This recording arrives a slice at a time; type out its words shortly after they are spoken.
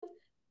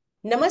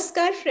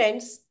Namaskar,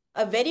 friends.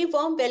 A very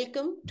warm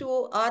welcome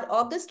to our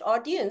August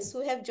audience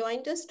who have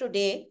joined us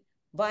today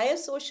via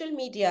social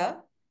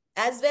media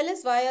as well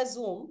as via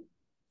Zoom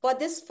for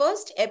this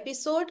first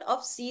episode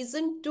of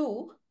season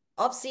 2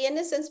 of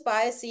CNS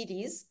Inspire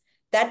series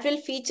that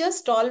will feature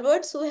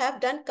stalwarts who have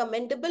done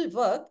commendable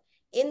work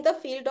in the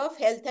field of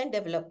health and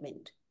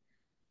development.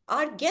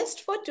 Our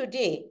guest for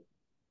today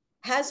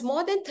has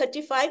more than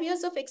 35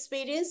 years of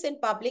experience in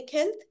public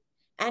health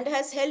and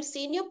has held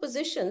senior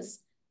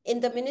positions in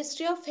the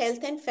Ministry of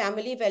Health and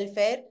Family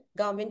Welfare,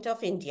 Government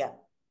of India.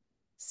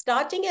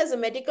 Starting as a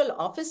medical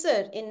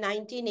officer in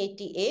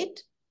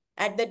 1988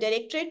 at the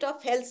Directorate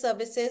of Health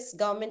Services,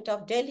 Government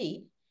of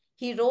Delhi,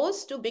 he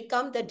rose to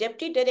become the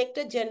Deputy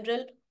Director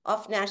General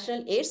of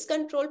National AIDS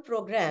Control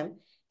Program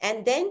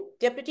and then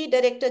Deputy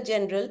Director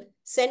General,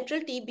 Central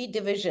TB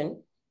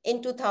Division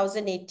in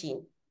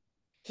 2018.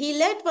 He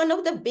led one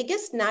of the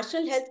biggest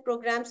national health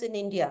programs in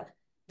India,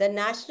 the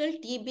National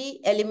TB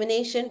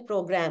Elimination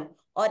Program,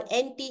 or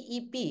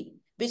NTEP,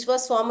 which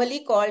was formerly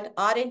called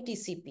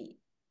RNTCP.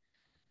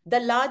 The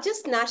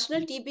largest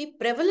national TB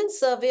prevalence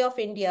survey of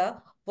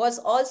India was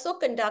also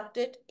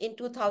conducted in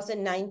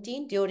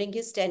 2019 during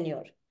his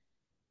tenure.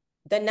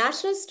 The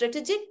National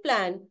Strategic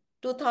Plan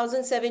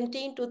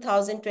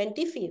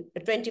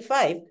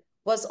 2017-2025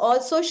 was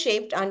also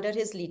shaped under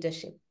his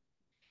leadership.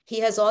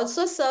 He has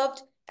also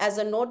served as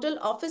a nodal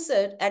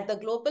officer at the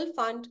Global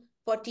Fund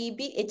for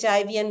TB,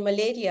 HIV, and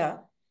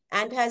Malaria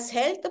and has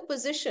held the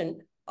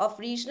position of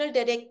Regional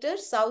Director,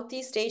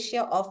 Southeast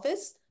Asia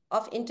Office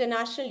of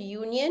International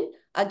Union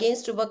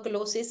Against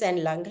Tuberculosis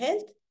and Lung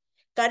Health.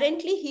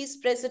 Currently, he is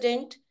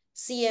President,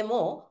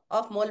 CMO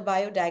of MOL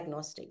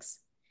Biodiagnostics.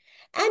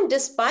 And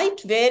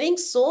despite wearing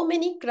so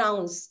many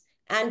crowns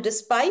and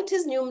despite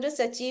his numerous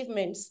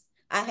achievements,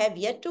 I have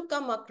yet to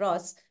come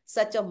across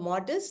such a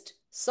modest,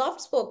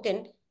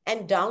 soft-spoken,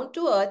 and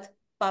down-to-earth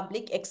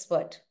public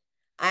expert.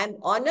 I am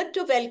honored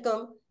to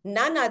welcome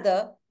none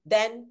other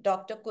than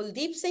Dr.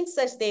 Kuldeep Singh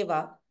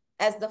Sachdeva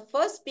as the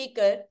first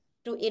speaker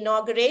to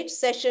inaugurate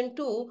session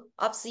 2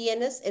 of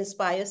CNS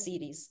Inspire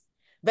series.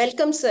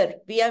 Welcome,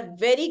 sir. We are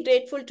very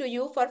grateful to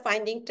you for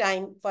finding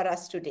time for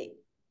us today.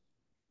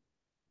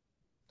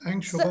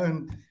 Thanks, Shobha,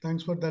 and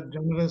thanks for that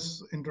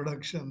generous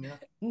introduction. Yeah.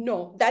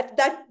 No,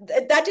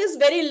 that is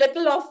very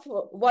little of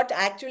what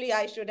actually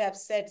I should have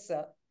said,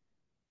 sir.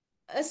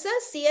 Sir,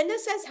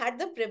 CNS has had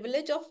the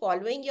privilege of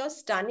following your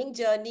stunning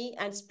journey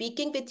and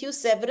speaking with you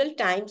several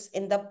times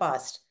in the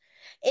past.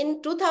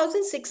 In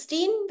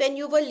 2016, when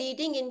you were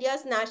leading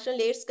India's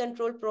National AIDS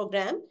Control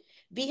Program,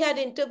 we had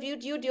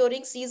interviewed you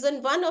during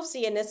season 1 of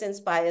CNS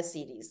Inspire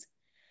series.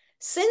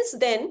 Since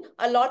then,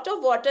 a lot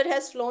of water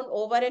has flown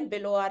over and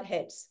below our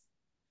heads.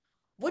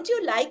 Would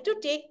you like to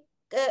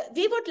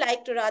we would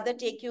like to rather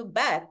take you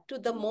back to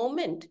the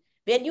moment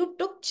when you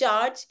took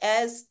charge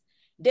as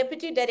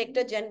Deputy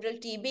Director General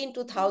TB in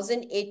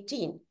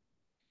 2018.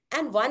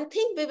 And one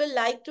thing we will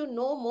like to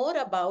know more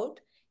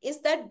about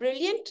is that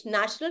brilliant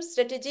national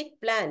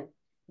strategic plan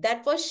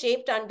that was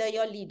shaped under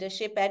your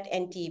leadership at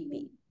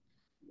NTEP.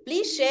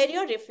 Please share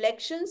your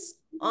reflections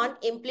on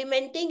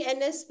implementing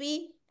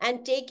NSP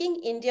and taking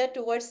India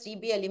towards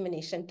TB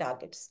elimination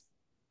targets.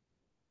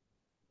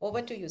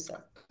 Over to you,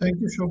 sir.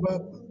 Thank you,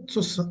 Shobha.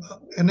 So,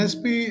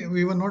 NSP,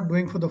 we were not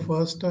doing for the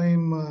first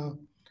time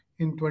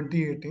in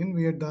 2018.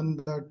 We had done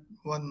that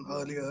one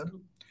earlier.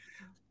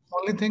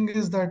 Only thing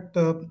is that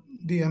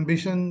the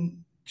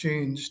ambition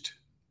changed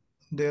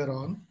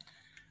thereon.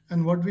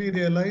 And what we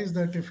realized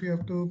that if you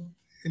have to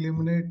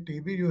eliminate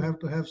TB, you have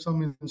to have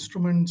some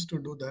instruments to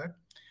do that.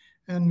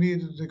 And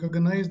we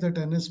recognize that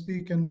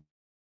NSP can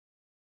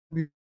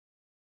be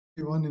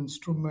one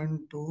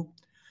instrument to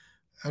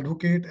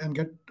advocate and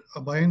get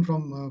a buy-in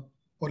from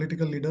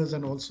political leaders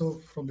and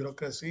also from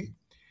bureaucracy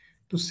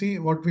to see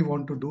what we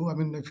want to do. I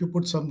mean, if you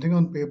put something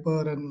on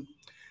paper and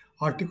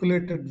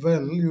articulate it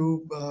well,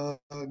 you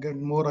get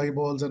more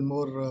eyeballs and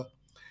more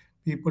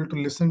people to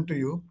listen to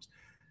you.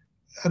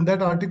 And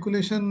that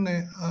articulation,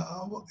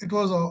 it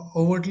was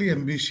overtly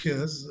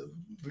ambitious.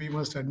 We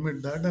must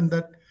admit that,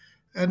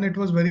 and it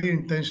was very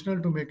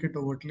intentional to make it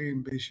overtly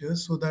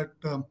ambitious so that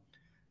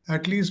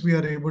at least we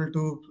are able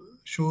to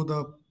show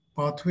the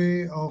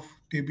pathway of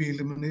TB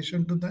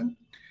elimination to them,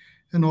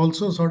 and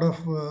also sort of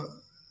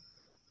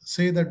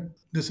say that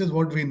this is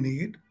what we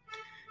need.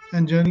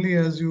 And generally,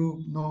 as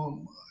you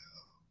know,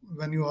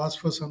 when you ask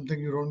for something,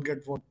 you don't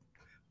get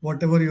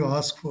whatever you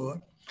ask for.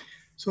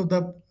 So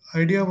the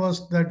idea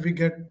was that we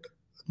get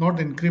not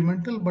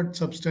incremental but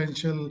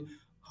substantial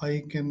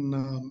hike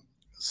in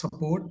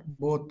support,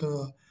 both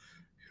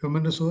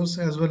human resource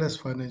as well as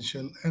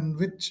financial, and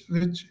which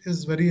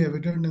is very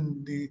evident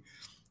in the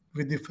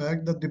with the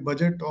fact that the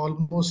budget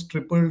almost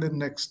tripled in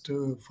next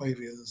 5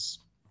 years.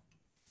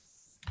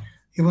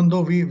 Even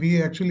though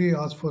we actually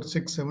asked for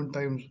 6 7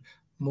 times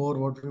more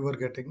what we were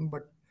getting,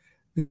 but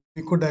we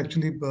could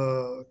actually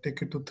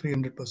take it to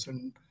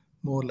 300%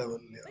 more level.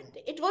 Yeah.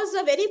 But it was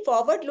a very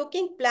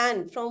forward-looking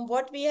plan from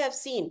what we have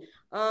seen,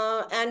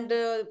 and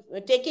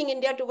taking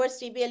India towards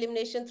TB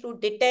elimination through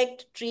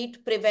detect,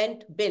 treat,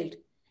 prevent, build.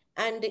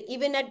 And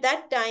even at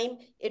that time,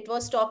 it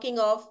was talking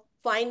of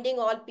finding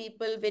all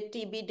people with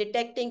TB,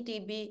 detecting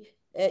TB,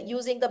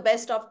 using the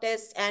best of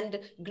tests and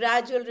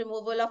gradual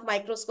removal of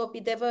microscopy.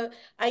 There were,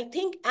 I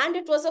think, and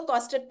it was a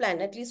costed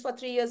plan. At least for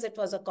 3 years, it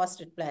was a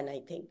costed plan,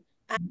 I think.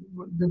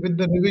 With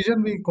the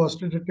revision, we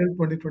costed it till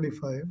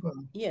 2025.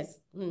 Yes.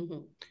 Hmm.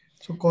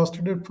 So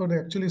costed it for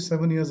actually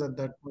 7 years at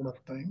that point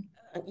of time,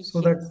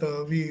 so that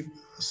Yes. we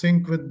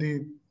sync with the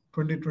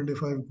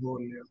 2025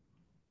 goal. Yeah.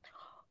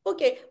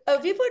 Okay,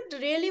 we would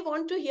really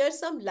want to hear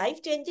some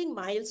life-changing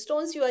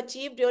milestones you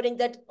achieved during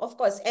that. Of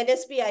course,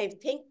 NSP, I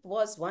think,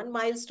 was one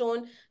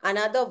milestone.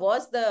 Another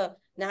was the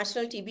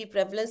National TB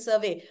Prevalence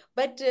Survey.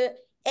 But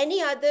any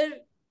other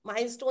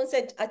milestones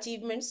and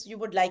achievements you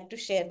would like to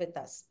share with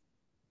us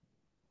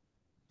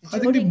I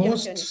think the during your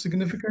most journey?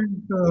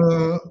 significant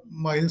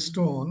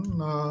milestone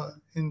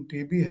in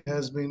TB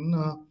has been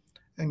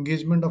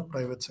engagement of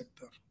private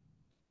sector.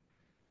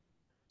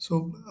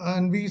 So,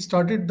 and we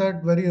started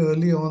that very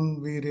early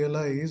on. We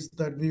realized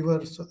that we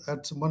were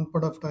at one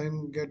point of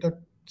time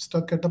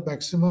stuck at a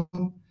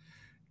maximum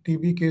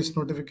TB case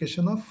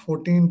notification of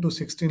 14 to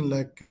 16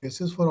 lakh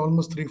cases for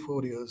almost 3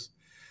 4 years.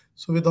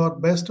 So, with our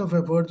best of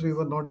efforts, we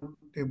were not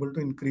able to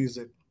increase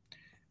it,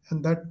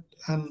 and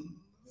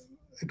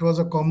it was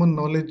a common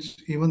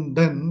knowledge even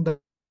then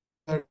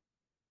that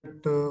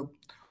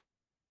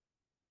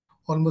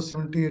almost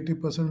 70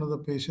 80% of the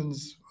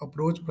patients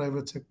approach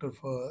private sector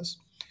first,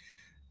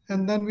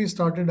 and then we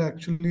started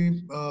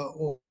actually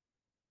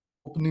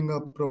opening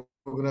up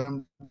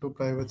program to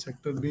private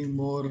sector, being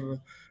more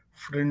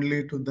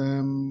friendly to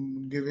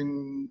them,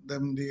 giving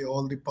them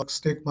all the perks,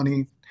 take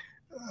money,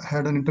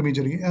 had an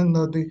intermediary, and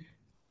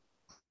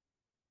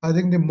I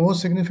think the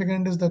most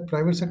significant is that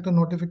private sector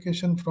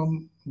notification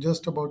from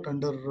just about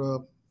under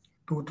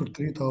 2 to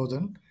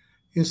 3,000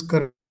 is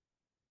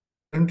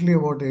currently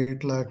about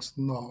 8 lakhs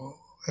now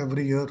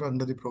every year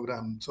under the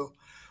program. So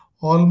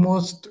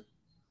almost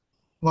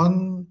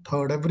one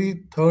third,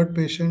 every third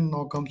patient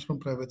now comes from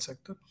private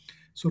sector.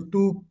 So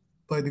two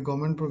by the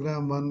government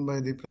program, one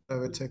by the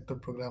private sector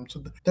program.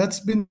 So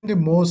that's been the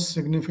most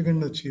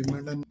significant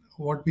achievement, and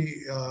what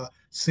we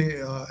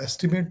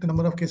estimate the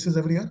number of cases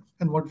every year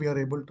and what we are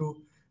able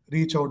to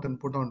reach out and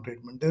put on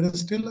treatment. There is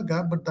still a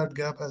gap, but that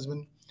gap has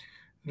been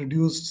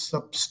reduced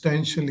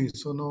substantially.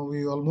 So now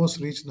we almost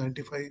reach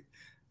 95,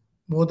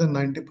 more than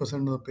 90%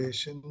 of the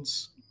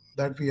patients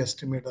that we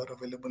estimate are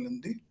available in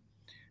the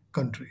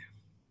country.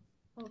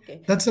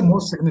 Okay. That's the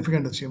most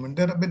significant achievement.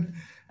 There have been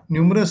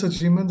numerous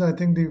achievements. I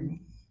think the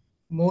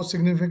most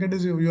significant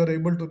is you are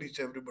able to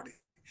reach everybody,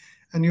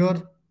 and your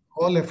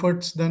all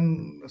efforts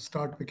then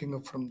start picking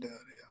up from there.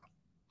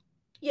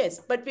 Yeah.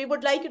 Yes, but we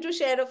would like you to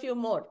share a few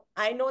more.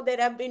 I know there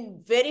have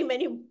been very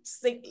many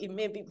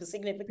maybe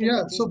significant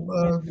Yeah, so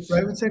achievements. Yeah. the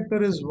private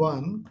sector is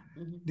one.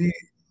 Mhm. The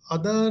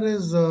other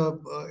is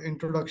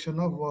introduction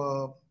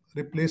of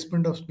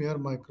replacement of smear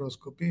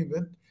microscopy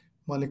with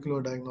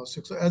molecular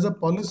diagnostics. So as a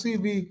policy,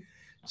 we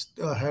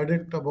had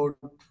it about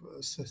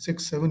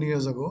 6 7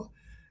 years ago.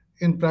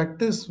 In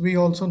practice, we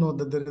also know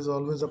that there is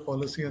always a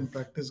policy and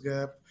practice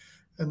gap,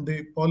 and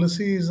the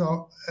policy is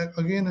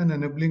again an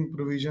enabling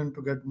provision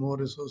to get more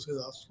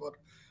resources, ask for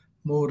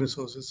more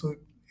resources. So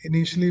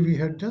initially, we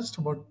had just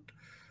about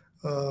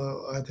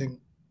I think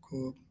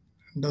uh,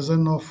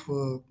 dozen of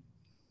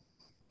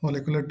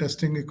molecular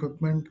testing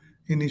equipment.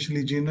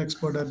 Initially, Gene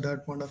Expert at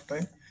that point of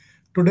time.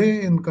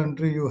 Today in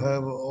country, you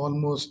have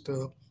almost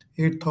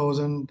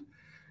 8,000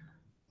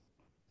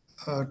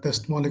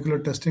 test molecular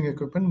testing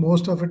equipment.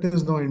 Most of it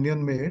is now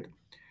Indian made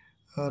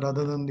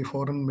rather than the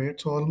foreign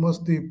made. So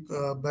almost the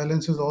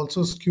balance is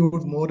also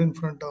skewed more in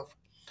front of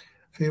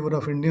favor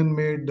of Indian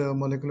made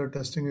molecular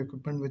testing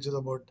equipment, which is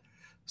about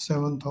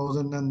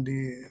 7,000, and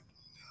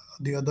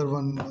the other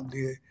one,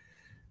 the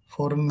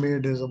foreign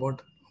made, is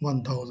about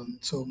 1,000.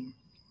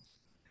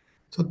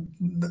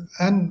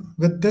 And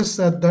with this,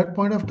 at that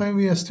point of time,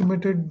 we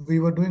estimated we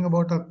were doing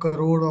about a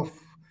crore of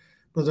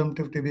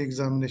presumptive TB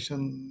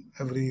examination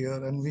every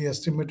year, and we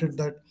estimated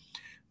that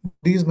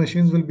these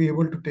machines will be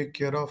able to take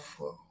care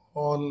of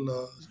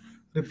all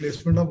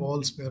replacement of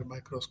all smear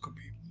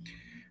microscopy.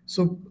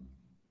 So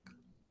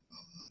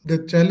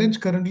the challenge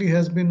currently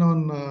has been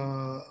on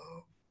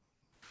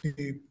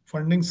the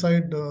funding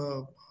side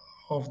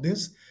of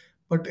this,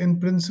 but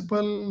in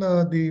principle,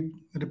 the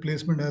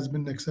replacement has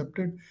been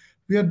accepted.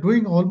 We are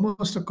doing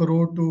almost a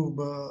crore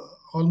to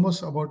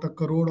almost about a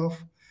crore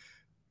of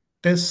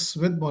tests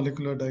with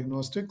molecular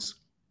diagnostics.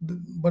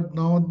 But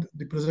now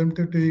the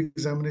presumptive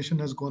examination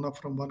has gone up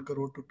from 1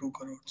 crore to 2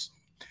 crores.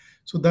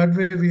 So that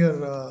way we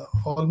are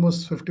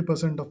almost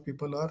 50% of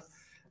people are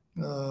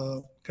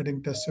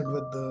getting tested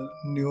with the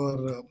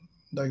newer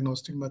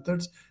diagnostic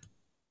methods.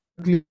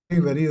 We are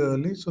currently very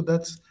early, so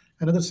that's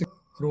another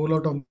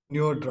rollout of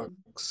newer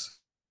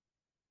drugs.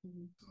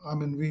 I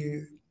mean,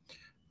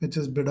 which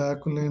is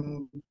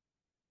bedaquiline,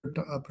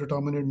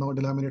 pretominate, now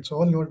delaminate, so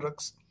all newer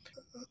drugs.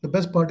 The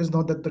best part is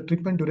now that the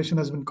treatment duration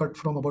has been cut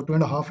from about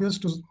 2.5 years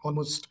to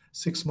almost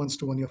 6 months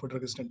to 1 year for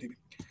drug resistant TB.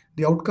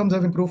 The outcomes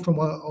have improved from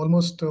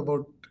almost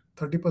about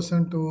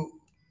 30% to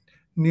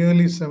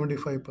nearly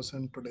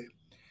 75% today.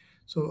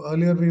 So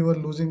earlier we were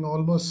losing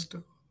almost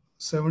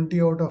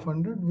 70 out of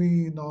 100.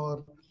 We now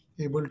are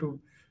able to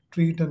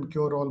treat and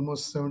cure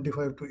almost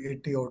 75 to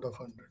 80 out of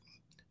 100.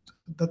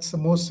 That's the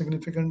most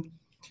significant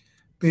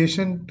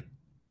patient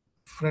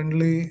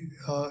friendly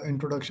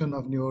introduction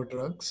of newer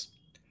drugs.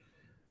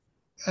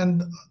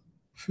 And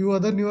few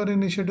other newer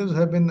initiatives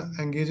have been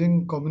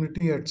engaging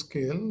community at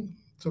scale.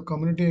 So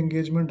community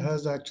engagement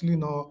has actually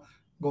now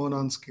gone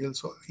on scale.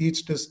 So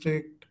each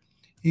district,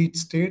 each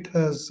state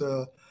has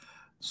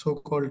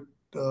so-called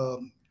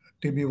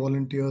TB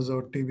volunteers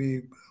or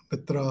TB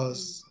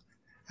mitras,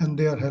 and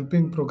they are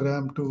helping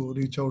program to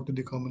reach out to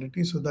the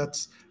community. So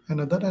that's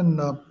another. And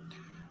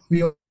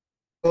we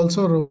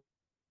also rolled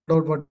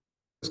out what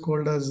is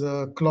called as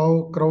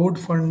crowd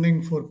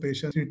funding for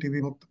patients with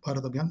TB Mukt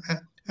Bharat Abhiyan,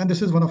 and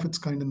this is one of its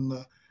kind in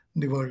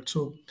the world.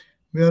 So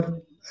we are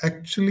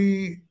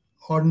actually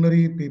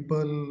ordinary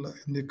people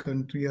in the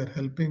country are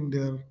helping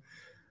their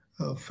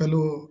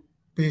fellow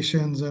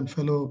patients and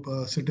fellow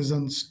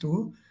citizens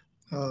to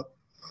uh,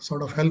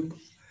 sort of help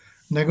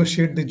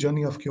negotiate the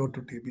journey of cure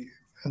to TB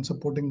and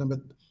supporting them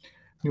with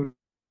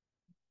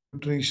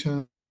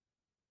nutrition,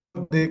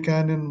 whatever they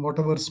can in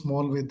whatever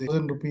small way they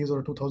can. 1,000 rupees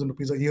or 2,000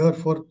 rupees a year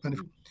for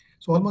benefit.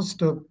 So almost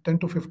 10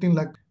 to 15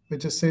 lakh,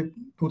 which is say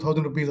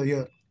 2,000 rupees a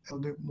year, one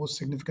of the most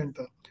significant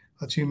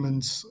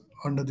achievements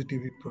under the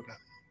TB program.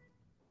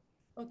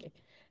 Okay.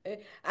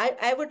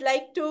 I would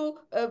like to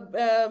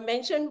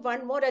mention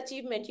one more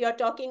achievement. You are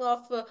talking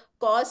of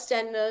cost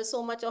and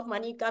so much of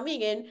money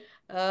coming in.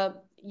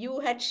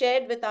 You had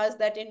shared with us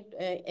that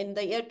in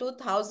the year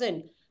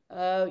 2000,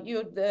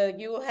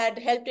 you had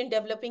helped in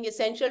developing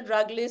essential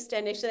drug list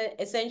and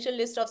essential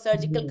list of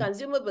surgical Yeah.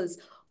 consumables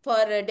for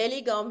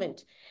Delhi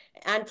government.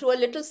 And through a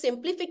little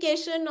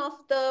simplification of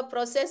the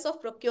process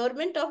of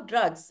procurement of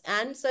drugs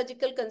and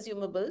surgical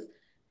consumables,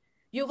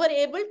 you were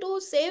able to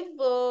save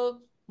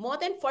more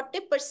than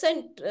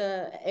 40%,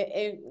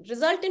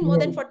 result in more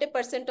than Yeah.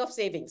 40% of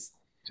savings.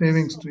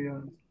 Savings So, to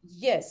yeah.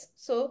 yes.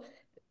 So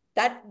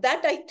that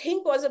I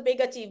think was a big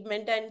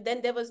achievement. And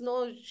then there was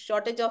no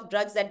shortage of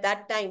drugs at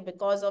that time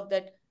because of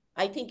that.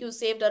 I think you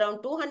saved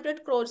around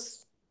 200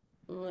 crores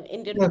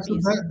Indian Yeah, so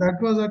rupees. that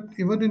was at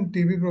even in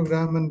TB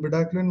program when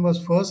bedaquiline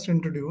was first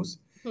introduced.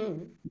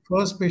 Hmm.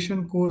 First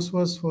patient course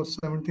was for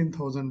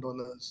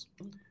 $17,000.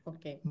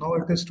 Okay. Now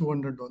it is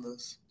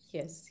 $200.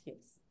 Yes, yes.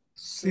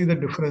 See the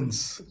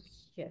difference.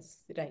 Yes,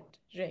 right,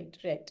 right,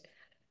 right.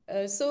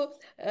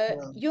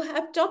 Yeah. You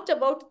have talked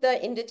about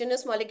the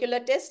indigenous molecular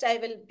test. I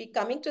will be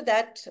coming to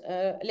that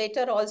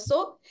later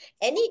also.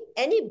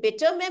 Any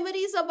bitter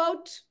memories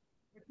about?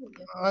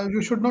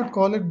 You should not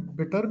call it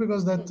bitter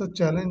because Hmm. that's a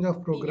challenge of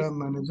Yes, program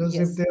managers. If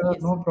yes, there are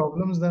yes. no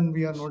problems, then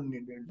we are not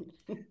needed.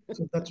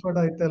 So that's what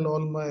I tell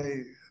all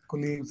my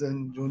colleagues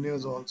and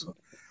juniors also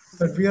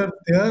that we are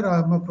there.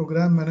 I'm a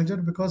program manager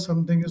because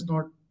something is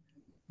not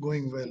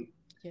going well.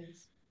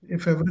 Yes.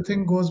 If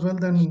everything goes well,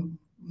 then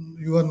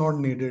you are not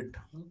needed.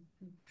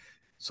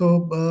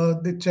 So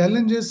the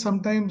challenge is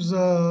sometimes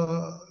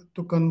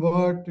to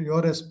convert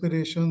your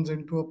aspirations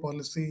into a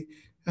policy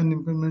and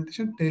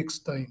implementation takes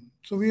time.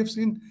 So we have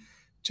seen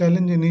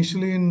challenge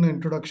initially in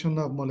introduction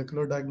of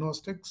molecular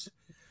diagnostics.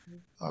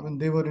 I mean,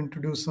 they were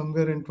introduced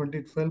somewhere in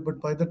 2012,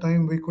 but by the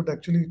time we could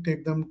actually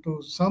take them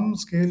to some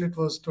scale, it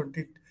was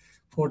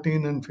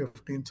 2014 and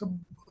 15. So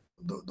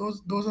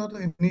those are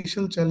the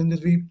initial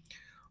challenges. We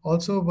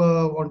also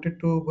wanted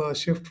to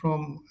shift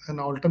from an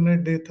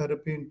alternate day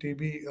therapy in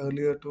TB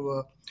earlier to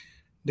a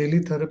daily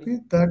therapy.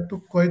 That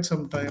took quite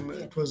some time. It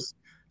Yes. was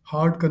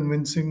hard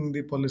convincing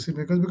the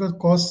policymakers because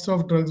costs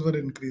of drugs were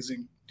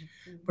increasing.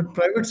 But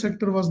private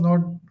sector was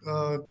not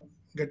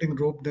getting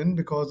roped in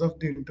because of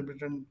the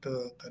intermittent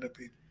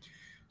therapy.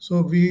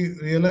 So we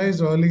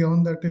realized early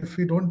on that if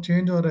we don't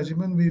change our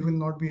regimen, we will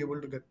not be able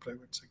to get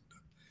private sector.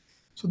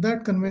 So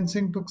that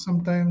convincing took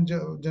some time,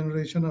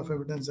 generation of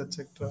evidence,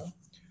 etc.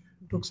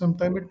 Took some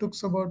time. It took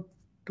about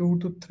 2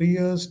 to 3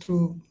 years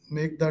to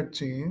make that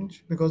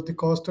change because the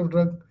cost of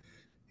drug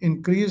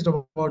increased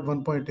about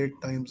 1.8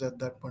 times at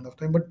that point of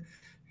time. But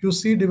you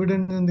see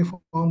dividend in the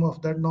form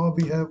of that. Now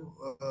we have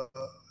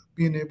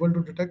been able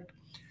to detect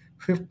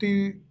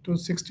 50 to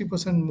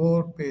 60%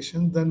 more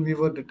patients than we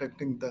were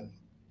detecting then.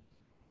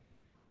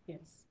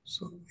 Yes.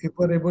 So if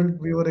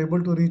we were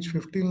able to reach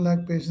 15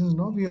 lakh patients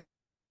now, we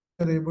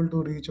are able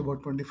to reach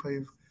about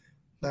 25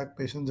 lakh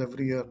patients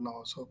every year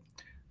now. So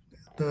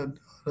the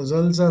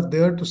results are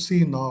there to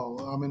see now.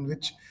 I mean,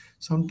 which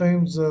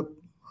sometimes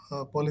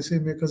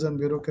policymakers and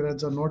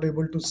bureaucrats are not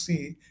able to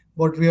see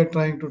what we are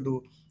trying to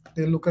do.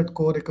 They look at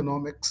core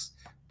economics,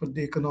 but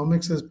the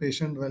economics is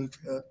patient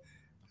welfare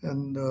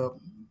and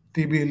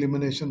TB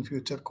elimination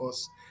future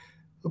costs.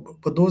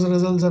 But those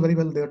results are very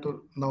well there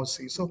to now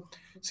see. So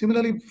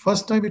similarly,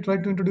 first time we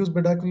tried to introduce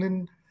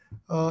bedaquiline,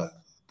 uh,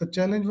 the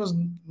challenge was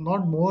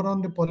not more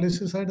on the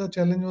policy side. The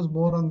challenge was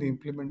more on the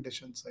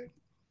implementation side.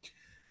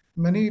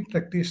 Many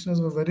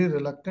practitioners were very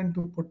reluctant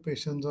to put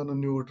patients on a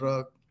new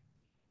drug,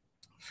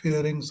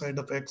 fearing side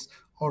effects,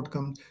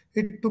 outcomes.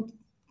 It took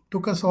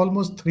took us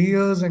almost 3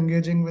 years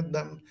engaging with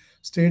them,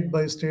 state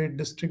by state,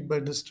 district by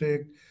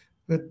district,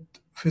 with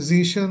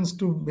physicians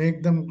to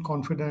make them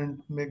confident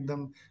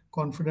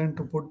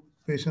to put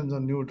patients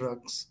on new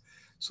drugs.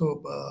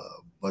 So,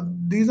 but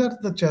these are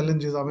the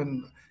challenges. I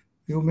mean,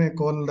 you may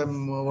call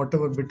them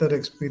whatever bitter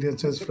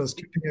experiences,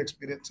 frustrating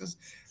experiences,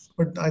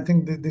 but I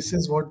think this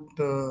is what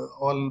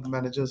all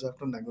managers have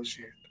to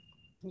negotiate.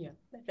 Yeah,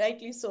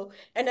 rightly so.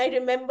 And I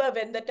remember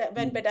when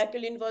when Mm.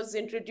 bedaquiline was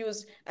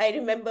introduced, I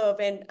remember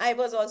when I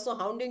was also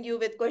hounding you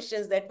with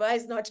questions that why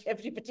is not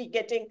everybody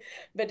getting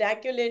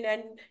bedaquiline?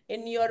 And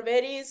in your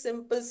very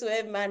simple,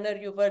 suave manner,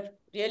 you were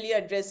really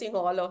addressing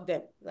all of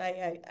them.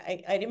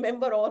 I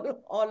remember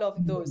all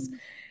of those. Mm.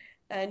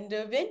 And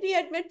when we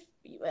had met,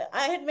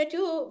 I had met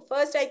you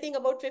first, I think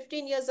about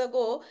 15 years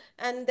ago,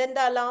 and then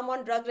the alarm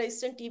on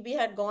drug-resistant TB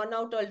had gone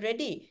out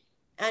already.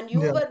 And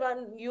Yeah,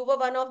 you were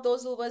one of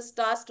those who was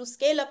tasked to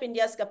scale up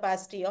India's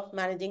capacity of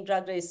managing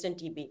drug-resistant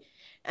TB.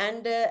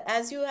 And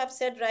as you have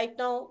said right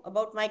now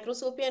about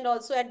microscopy, and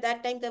also at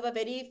that time there were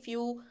very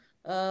few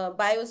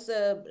bios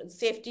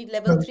safety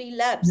level well, 3 yeah,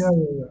 labs. yeah,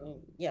 yeah.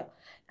 Yeah,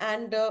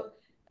 and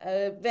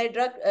where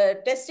drug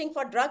testing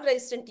for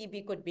drug-resistant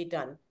TB could be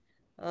done.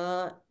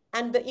 Uh,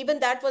 and even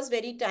that was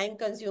very time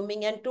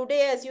consuming. And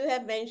today, as you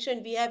have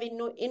mentioned, we have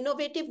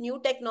innovative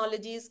new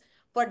technologies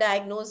for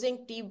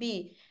diagnosing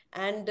TB.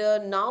 And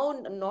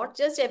now, not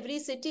just every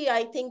city,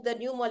 I think the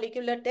new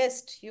molecular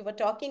test you were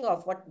talking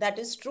of, what that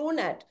is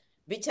TrueNat,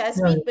 which has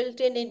Yeah, been built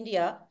in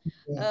India,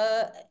 yeah.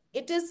 uh,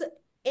 it is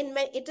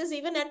it is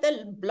even at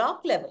the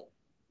block level.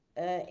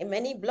 In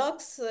many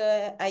blocks,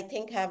 I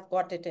think, have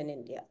got it in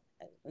India,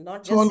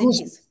 not So just almost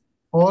cities.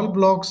 all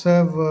blocks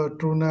have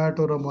TrueNAT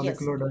or a Yes,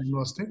 molecular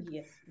diagnostic.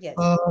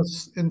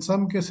 yes. In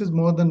some cases,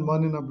 more than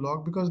one in a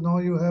block, because now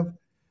you have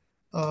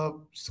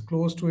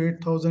close to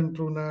 8,000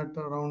 TrueNAT,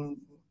 around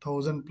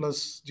 1,000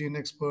 plus gene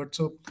experts.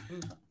 So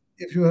Mm.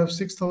 if you have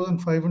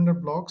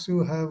 6,500 blocks,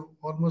 you have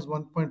almost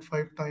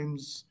 1.5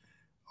 times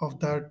of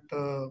that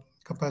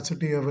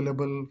capacity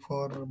available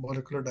for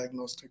molecular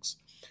diagnostics.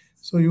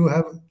 So you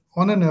have,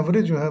 on an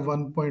average, you have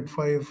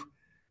 1.5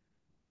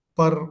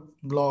 per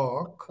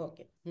block.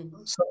 Okay.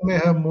 Mhm. Some may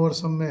have more,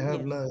 some may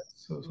have Yes. less.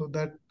 So Mhm.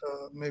 that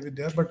may be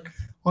there. But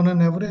on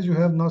an average, you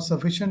have now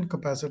sufficient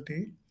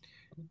capacity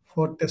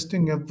for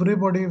testing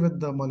everybody with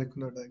the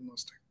molecular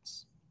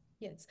diagnostics.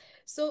 Yes.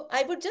 So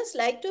I would just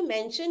like to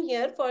mention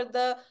here for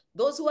the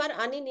those who are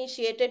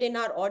uninitiated in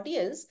our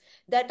audience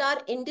that our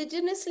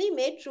indigenously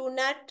made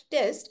TrueNat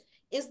test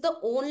is the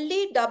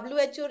only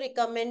WHO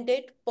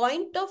recommended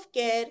point of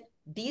care,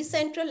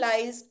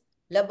 decentralized,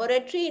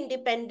 laboratory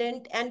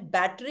independent, and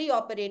battery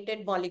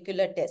operated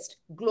molecular test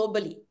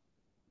globally.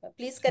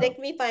 Please Yeah. correct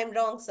me if I'm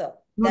wrong, sir.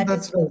 No, That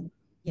that's is, right.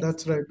 yes,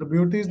 That's right. The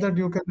beauty is yes, that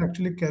you can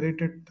actually carry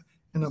it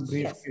in a yes,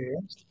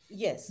 briefcase.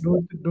 yes,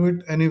 Do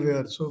it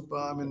anywhere. So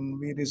I yes, mean,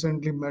 we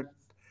recently met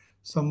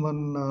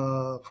someone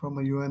from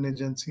a UN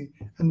agency,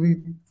 and we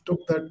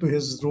took that to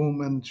his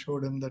room and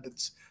showed him that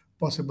it's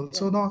possible. yeah,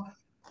 So now,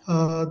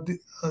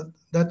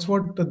 that's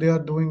what they are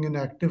doing in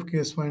active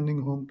case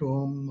finding, home to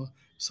home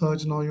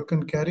search. Now you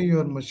can carry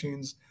your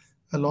machines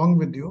along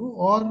with you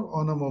or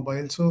on a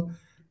mobile. So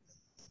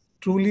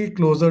truly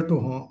closer to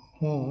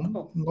home,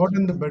 oh, not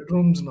in the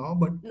bedrooms now,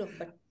 but no,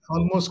 but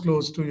almost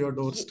close to your Yes,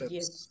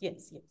 doorsteps.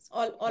 yes, yes.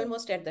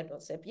 Almost at the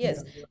doorstep. Yeah,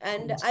 Yes. yeah,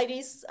 And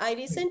almost. I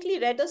recently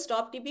read a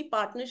Stop TB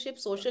partnership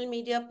social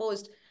media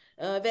post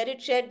where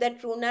it shared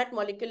that TrueNat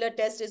molecular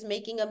test is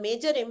making a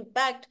major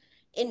impact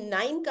in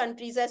 9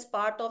 countries as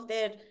part of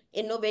their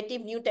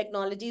innovative new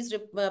technologies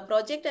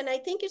project. And I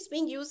think it's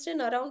being used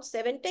in around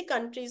 70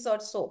 countries or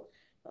so.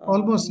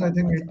 Almost, I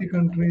think 80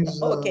 countries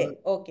Okay,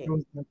 okay.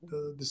 use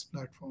this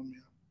platform.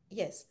 Yeah.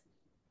 Yes.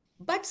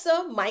 But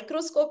sir,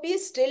 microscopy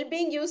is still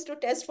being used to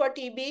test for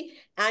TB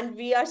and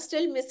we are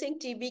still missing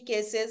TB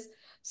cases.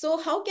 So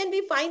how can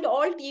we find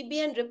all TB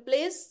and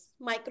replace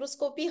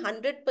microscopy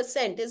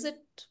 100%? Is it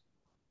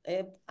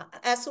uh,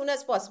 as soon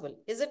as possible?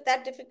 Is it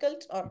that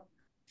difficult or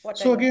what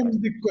are So your again, thoughts?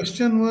 the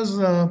question was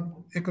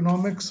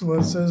economics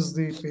versus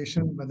the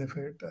patient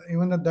benefit.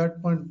 Even at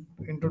that point,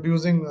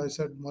 introducing, I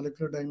said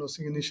molecular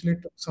diagnostic initially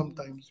took some Mm,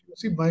 time. You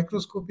see,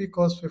 microscopy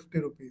costs 50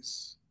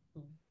 rupees.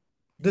 mm,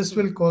 This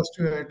will cost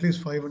you at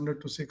least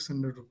 500 to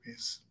 600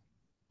 rupees.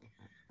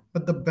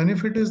 But the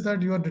benefit is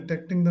that you are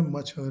detecting them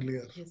much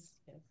earlier, yes,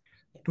 yes,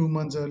 yes. 2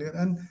 months earlier.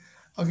 And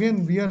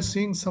again, we are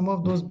seeing some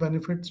of those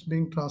benefits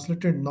being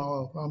translated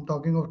now. I'm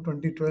talking of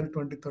 2012,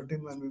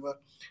 2013 when we were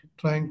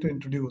trying to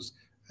introduce.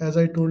 As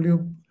I told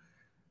you,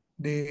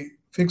 the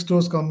fixed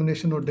dose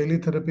combination or daily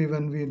therapy,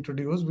 when we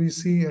introduce, we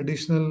see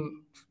additional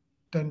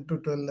 10 to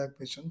 12 lakh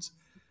patients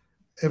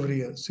every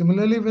year.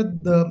 Similarly,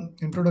 with the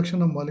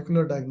introduction of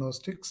molecular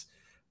diagnostics,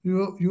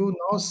 you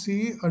now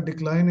see a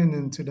decline in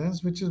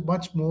incidence, which is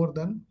much more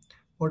than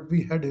what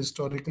we had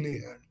historically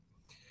had.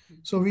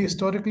 So we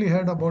historically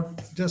had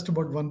about just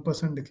about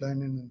 1%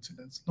 decline in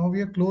incidence. Now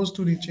we are close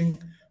to reaching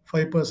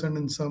 5%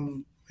 in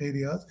some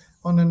areas.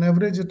 On an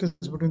average, it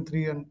is between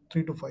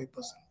 3 to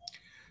 5%.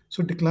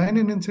 So decline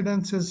in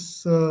incidence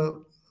is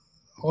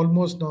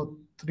almost now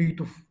 3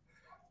 to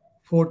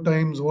four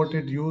times what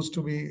it used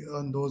to be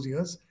in those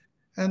years.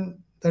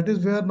 And that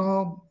is where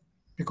now,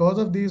 because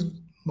of these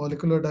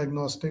molecular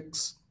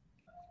diagnostics,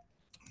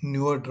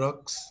 newer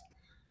drugs,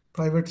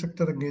 private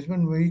sector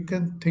engagement, we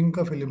can think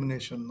of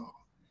elimination now.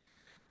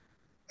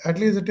 At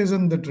least it is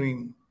in the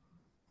dream.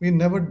 We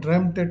never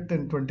dreamt it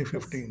in Yes.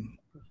 2015.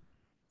 Yes.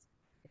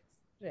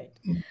 Right.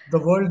 The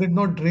world did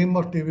not dream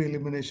of TB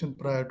elimination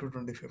prior to Mm,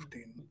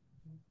 2015. mm,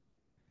 mm.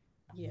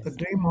 The Yes.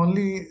 dream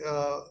only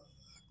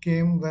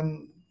came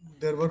when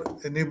there were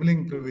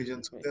enabling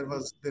provisions. Right.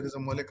 There is a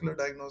molecular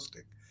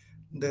diagnostic,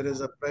 there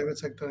is a private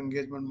sector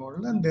engagement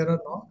model, and there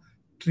are now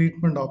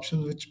treatment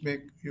options which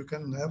make you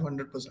can have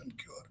 100%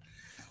 cure.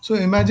 So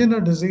imagine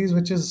a disease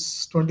which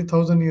is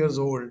 20,000 years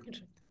old.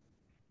 Right.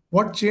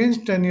 What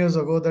changed 10 years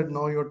ago that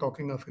now you're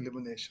talking of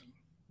elimination?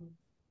 Mm.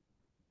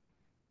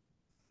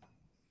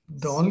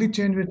 The only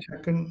change which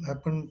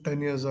happened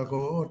 10 years ago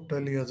or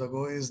 12 years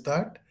ago is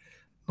that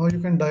now you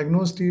can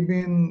diagnose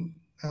TB in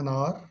an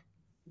hour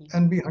Yeah.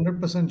 and be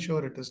 100%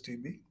 sure it is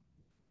TB.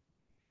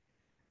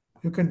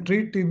 You can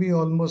treat TB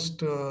almost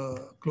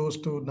close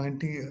to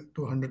 90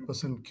 to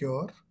 100%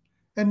 cure,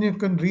 and you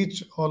can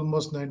reach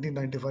almost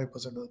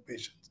 90-95% of the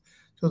patients.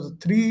 So the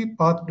three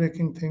path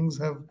breaking things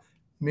have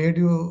made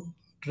you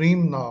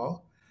dream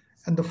now,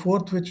 and the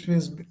fourth, which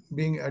is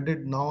being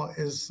added now,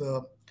 is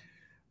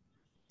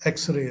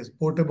X-rays,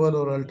 portable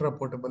or ultra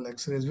portable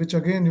X-rays, which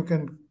again you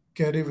can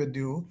carry with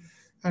you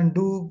and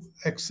do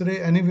X-ray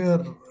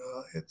anywhere.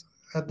 It's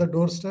at the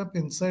doorstep,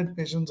 inside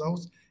patient's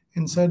house,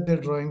 inside their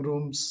drawing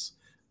rooms.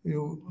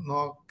 You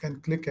now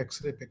can click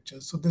X-ray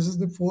pictures. So this is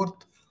the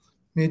fourth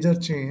major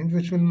change,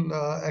 which will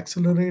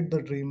accelerate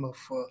the dream of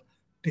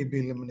TB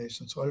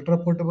elimination. So ultra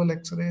portable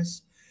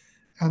X-rays,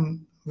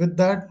 and with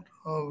that,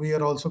 we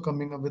are also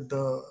coming up with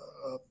the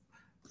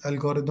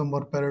algorithm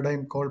or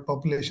paradigm called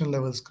population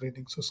level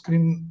screening. So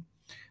screen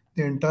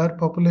the entire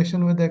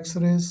population with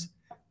X-rays.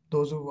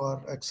 Those who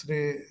are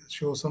X-ray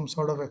show some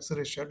sort of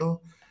X-ray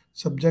shadow,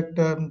 subject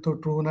them to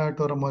TrueNAT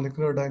or a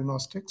molecular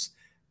diagnostics.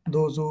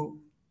 Those who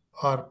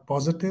are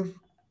positive,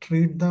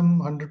 treat them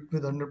 100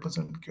 with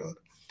 100% cure,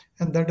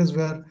 and that is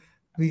where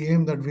we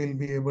aim that we'll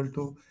be able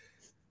to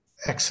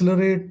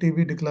accelerate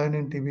TB decline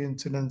in TB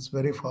incidence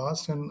very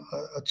fast and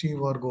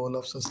achieve our goal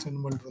of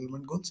sustainable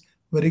development goals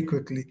very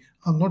quickly.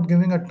 I'm not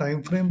giving a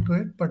time frame to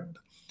it, but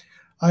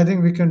I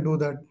think we can do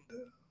that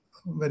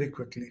very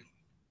quickly.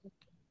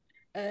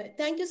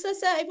 Thank you, sir.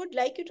 Sir, I would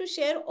like you to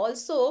share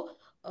also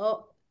uh,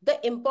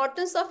 the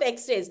importance of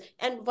X-rays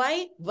and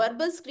why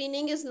verbal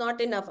screening is not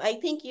enough. I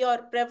think your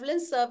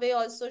prevalence survey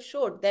also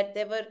showed that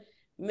there were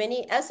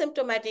many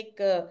asymptomatic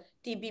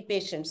TB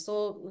patients.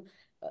 So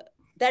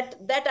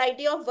that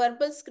idea of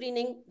verbal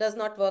screening does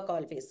not work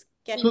always.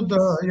 Can you So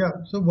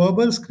please? so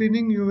verbal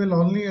screening, you will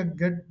only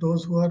get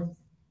those who are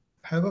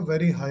have a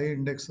very high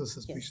index of Yes,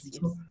 suspicion.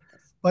 So yes,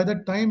 yes. by the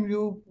time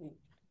you Mm,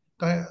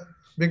 ti-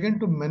 begin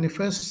to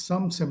manifest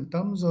some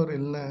symptoms or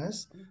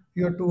illness, mm,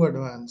 you're too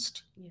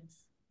advanced.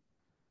 yes.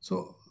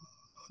 So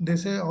they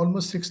say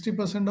almost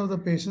 60% of the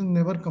patients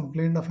never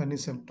complained of any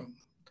symptom.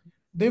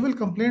 They will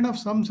complain of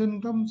some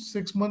symptoms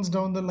 6 months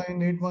down the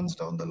line, 8 months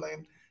down the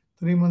line,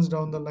 3 months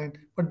down the line,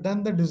 but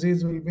then the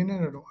disease will be in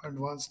an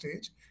advanced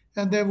stage,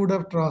 and they would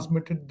have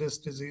transmitted this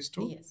disease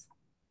to Yes,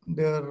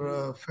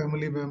 their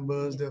family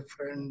members, yes, their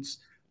friends,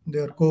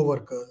 their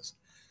co-workers.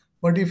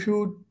 But if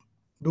you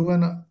do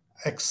an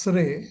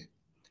X-ray,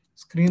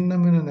 screen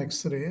them in an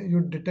X-ray,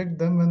 you detect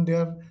them when they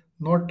are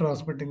not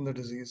transmitting the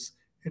disease.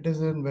 It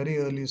is in very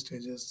early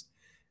stages.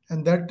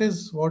 And that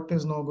is what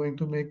is now going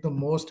to make the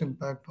most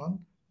impact on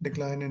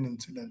decline in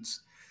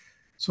incidence.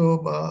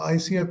 So I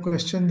see a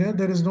question there.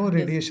 There is no yes,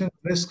 radiation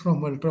risk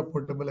from ultra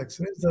portable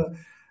X-rays.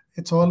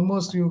 It's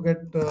almost you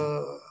get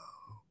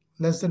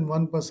less than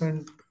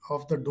 1%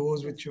 of the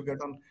dose yes. which you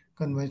get on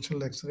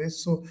conventional X-rays.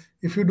 So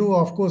if you do,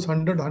 of course,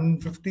 100,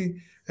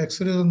 150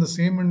 X-rays on the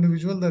same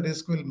individual, the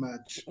risk will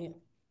match. Yeah.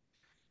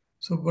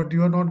 So, but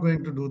you are not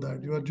going to do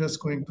that. You Mm, are just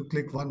going to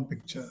click one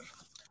picture.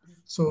 yes.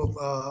 So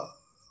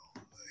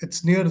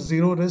it's near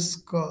zero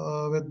risk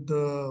with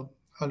the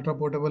ultra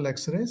portable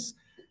X-rays,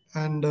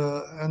 and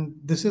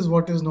this is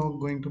what is now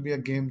going to be a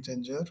game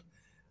changer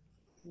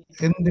Yes.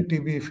 in the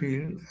TB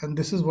field, and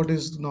this is what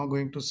is now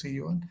going to see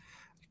you on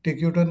take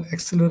you to an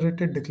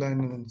accelerated decline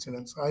in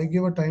incidence. I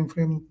give a time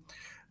frame.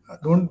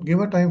 Don't give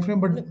a time frame,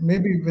 but No,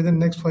 maybe within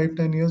next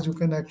 5-10 years, you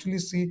can actually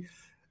see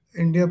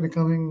India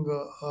becoming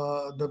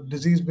the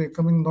disease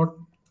becoming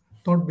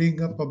not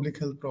being a public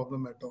health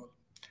problem at all.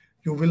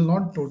 You will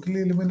not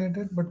totally eliminate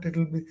it, but it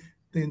will be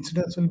the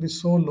incidence will be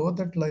so low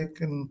that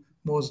like in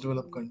most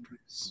developed mm,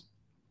 countries.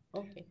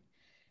 okay.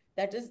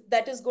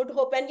 That is good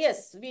hope. And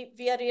yes,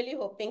 we are really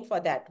hoping for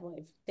that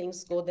if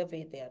things go the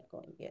way they are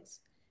going. Yes.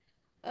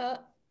 Uh,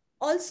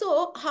 Also,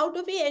 how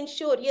do we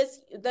ensure, yes,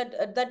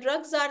 that the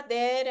drugs are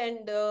there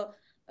and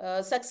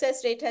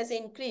success rate has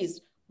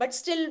increased, but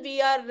still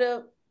we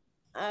are,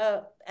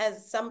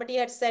 as somebody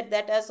had said,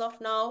 that as of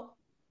now,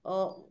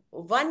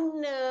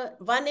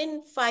 one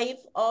in five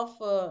of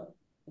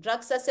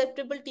drug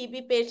susceptible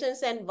TB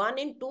patients and one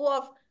in two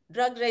of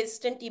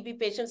drug-resistant TB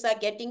patients are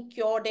getting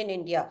cured in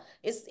India.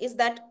 Is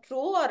that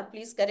true, or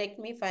please correct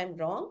me if I'm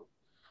wrong?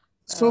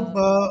 So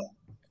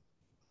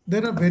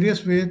there are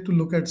various ways to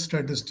look at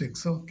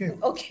statistics. Okay.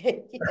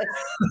 Okay,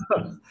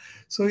 yes.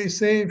 So you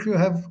say if you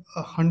have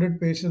 100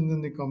 patients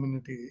in the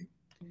community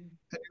Mm,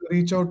 and you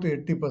reach out to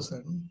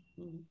 80%,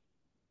 mm.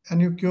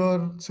 and you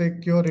cure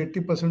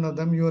 80% of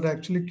them, you are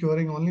actually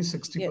curing only Yeah,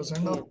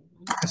 60% of yeah.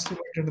 Mm,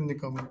 estimated in the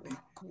community.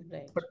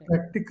 right, But right.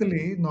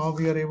 practically, now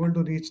we are able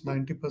to reach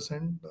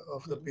 90%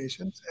 of the Mm,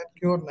 patients and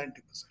cure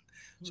 90%.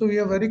 So mm, we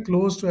are very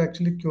close to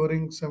actually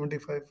curing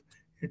 75,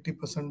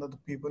 80% of the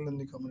people in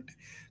the community.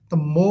 The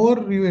more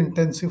you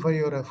intensify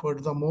your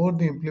efforts, the more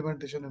the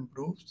implementation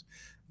improves.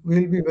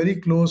 We'll be very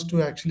close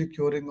to actually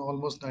curing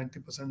almost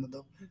 90% of the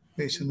mm,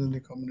 patients in the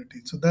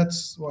community. So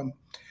that's one.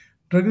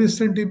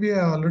 Drug-resistant TB, I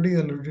already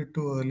alluded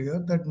to earlier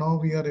that now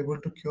we are able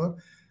to cure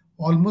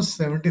almost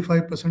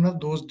 75% of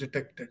those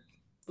detected.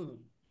 mm.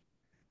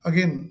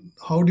 Again,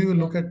 how do you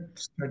Yeah. look at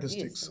Yes,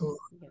 statistics? So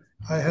yes,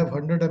 yes. I have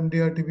 100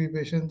 MDR TB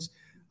patients.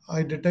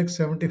 I detect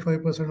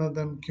 75% of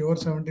them, cure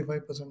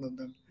 75% of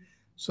them.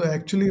 So Mm,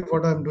 actually,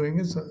 what I'm doing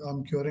is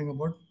I'm curing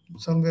about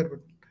somewhere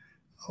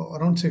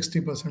around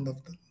 60% of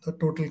the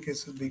total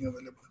cases being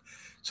available.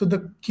 So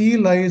the key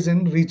lies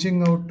in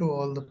reaching out to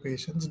all the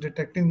patients,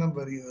 detecting them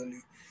very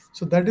early.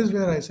 So that is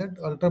where I said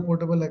ultra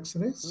portable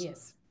X-rays,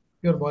 yes,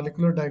 your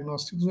molecular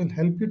diagnostics will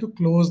help you to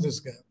close this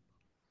gap.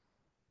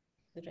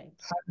 right.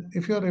 And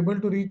if you are able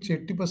to reach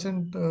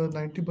 80%,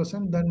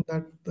 90%, then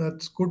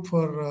that's good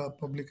for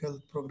public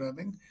health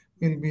programming.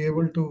 We'll be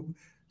able to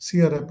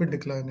see a rapid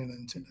decline in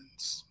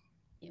incidence.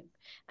 Yeah.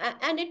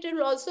 And it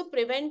will also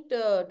prevent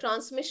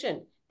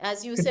transmission,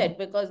 as you It, said,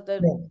 because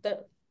yeah,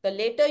 the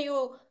later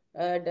you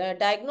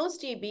diagnose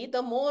TB,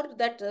 the more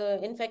that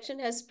infection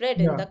has spread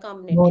in yeah, the more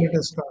it community.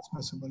 is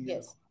transmissible. Yeah,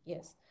 Yes,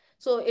 yes.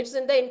 So it's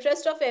in the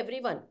interest of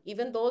everyone,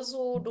 even those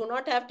who do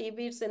not have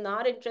TB. It's in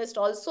our interest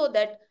also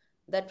that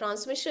the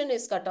transmission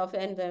is cut off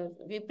and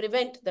we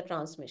prevent the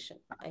transmission,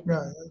 I think.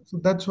 yeah. So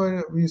that's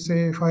why we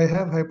say if I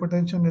have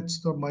hypertension,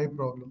 it's my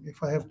problem.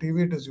 If I have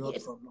TB, it is your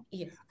Yes, problem.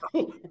 yes.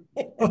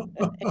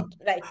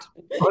 Right.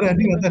 Or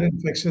any other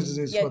infectious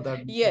disease Yeah, for that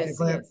matter. yes,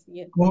 If I have yes,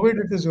 yes, COVID,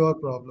 yes. it is your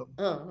problem.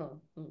 Uh-huh.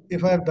 Mm.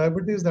 If I have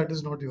diabetes, that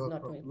is not your Not my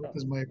problem. It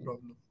is problem. my Yeah.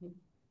 problem.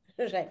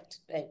 Mm. Right,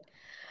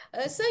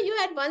 right. So you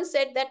had once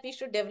said that we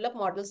should develop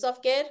models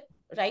of care,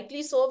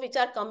 rightly so, which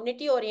are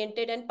community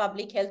oriented and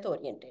public health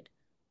oriented.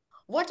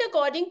 What,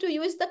 according to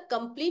you, is the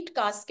complete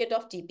casket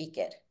of TB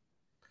care?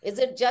 Is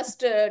it just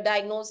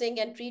diagnosing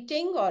and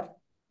treating, or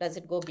does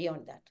it go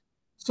beyond that?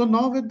 So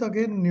now with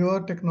again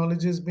newer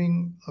technologies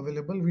being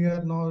available, we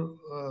are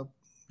now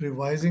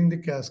revising the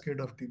cascade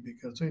of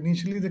TB care. So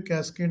initially the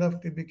cascade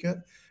of TB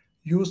care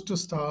used to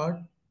start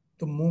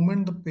the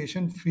moment the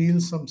patient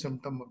feels some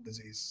symptom of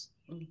disease,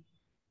 Mm,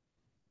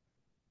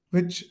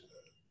 which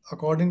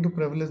according to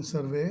prevalence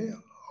survey,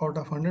 out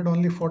of 100,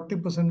 only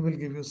 40% will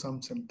give you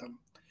some symptom.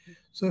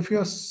 So if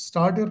you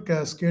start your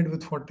cascade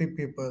with 40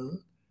 people,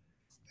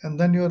 and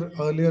then your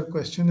earlier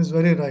question is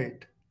very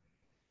right.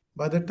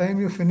 By the time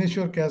you finish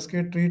your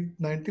cascade, treat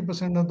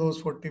 90% of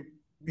those 40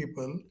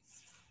 people,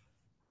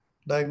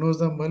 diagnose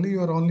them early,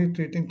 you are only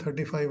treating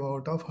 35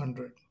 out of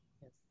 100.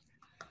 yes.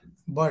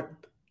 But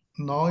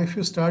now, if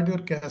you start your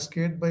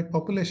cascade by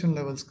population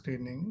level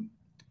screening,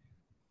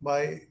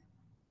 by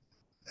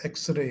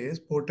X rays,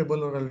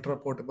 portable or ultra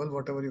portable,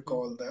 whatever you Mm,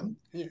 call them,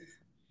 yes.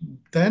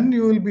 then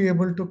you will be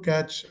able to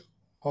catch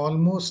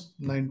almost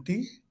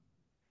 90,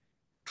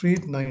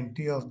 treat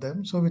 90 of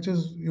them. So, which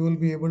is you will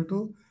be able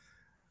to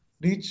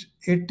reach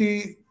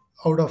 80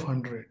 out of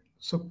 100.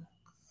 So,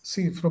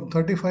 see, from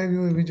 35,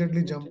 you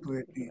immediately jump to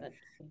 80. Right.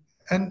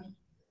 And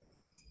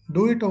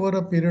do it over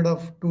a period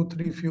of 2,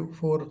 3,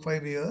 4,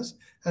 5 years,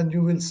 and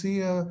you will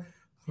see a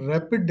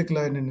rapid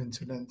decline in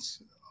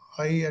incidence.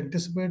 I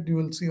anticipate you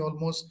will see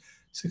almost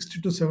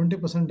 60 to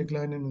 70%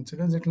 decline in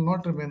incidence. It will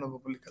not remain a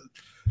public health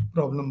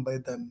problem by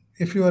then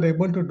if you are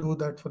able to do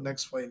that for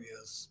next 5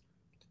 years.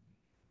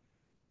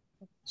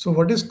 So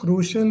what is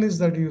crucial is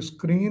that you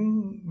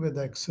screen with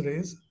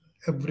X-rays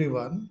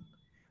everyone,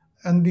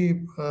 and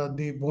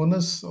the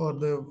bonus or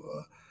the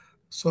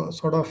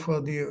sort of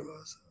the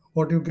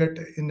what you get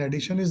in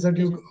addition is that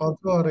Addition. you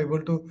also are able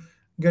to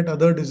get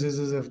other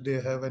diseases if they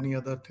have any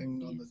other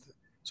thing on the. Yes.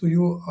 So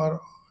you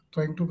are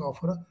trying to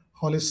offer a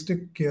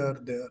holistic care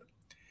there,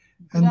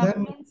 Good and then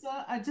afternoon,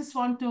 sir. I just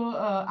want to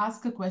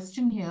ask a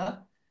question here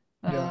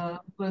yeah.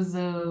 because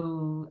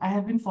I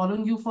have been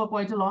following you for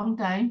quite a long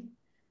time.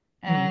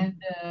 And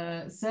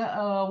Mhm.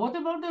 sir, what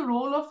about the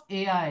role of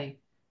AI?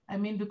 I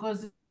mean,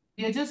 because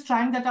we are just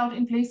trying that out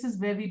in places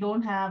where we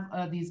don't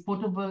have these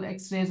portable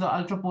X-rays or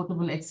ultra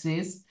portable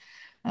X-rays,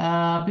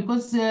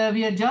 because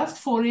we are just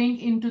foraying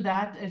into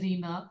that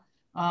arena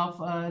of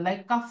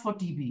like cuff for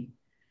TB.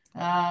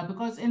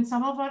 Because in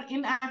some of our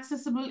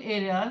inaccessible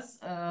areas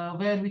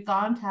where we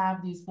can't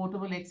have these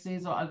portable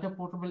X-rays or ultra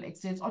portable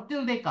X-rays or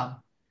till they come.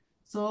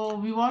 So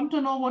we want to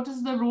know what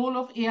is the role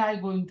of AI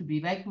going to be?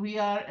 Like we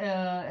are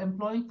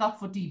employing cuff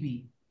for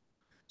TB.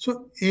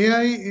 So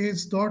AI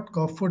is not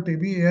cough for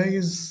TB. AI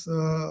is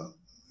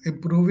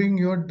improving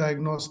your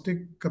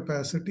diagnostic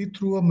capacity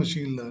through a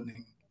machine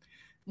learning.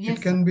 It Yes,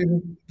 sir. can be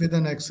with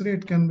an X-ray,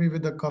 it can be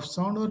with a cough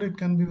sound, or it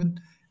can be with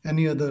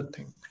any other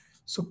thing.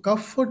 So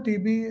cough for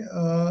TB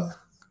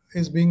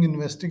is being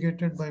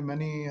investigated by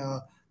many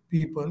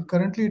people.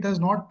 Currently, it has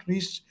not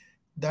reached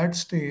that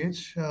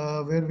stage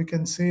where we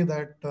can say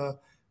that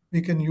we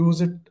can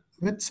use it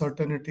with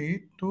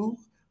certainty to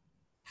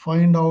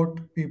find out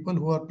people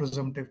who are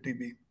presumptive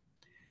TB.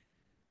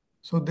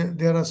 So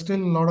there are still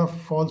a lot of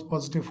false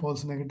positive,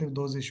 false negative.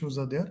 Those issues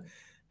are there.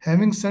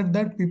 Having said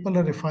that, people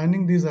are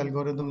refining these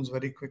algorithms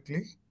very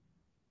quickly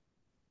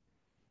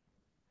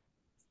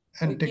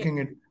and Okay. taking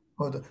it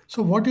further.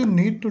 So what you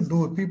need to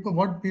do,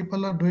 what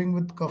people are doing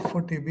with cough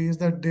for TB is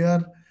that they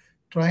are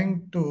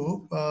trying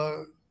to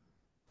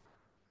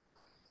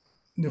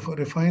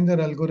refine their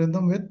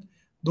algorithm with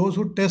those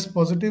who test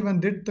positive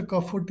and did the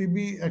cough for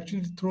TB,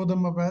 actually throw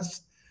them up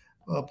as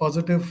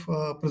positive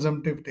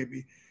presumptive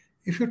TB.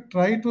 If you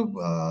try to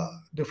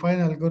define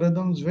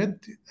algorithms with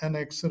an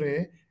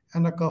X-ray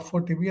and a cough for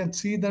TB and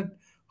see that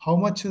how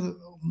much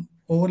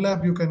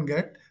overlap you can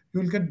get,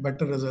 you will get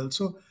better results.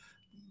 So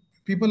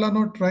people are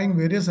not trying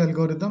various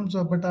algorithms,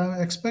 but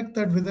I expect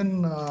that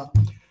within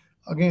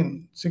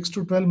again 6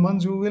 to 12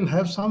 months you will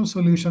have some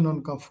solution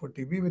on comfort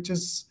TB, which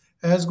is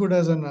as good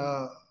as an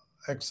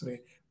X-ray.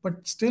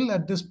 But still,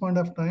 at this point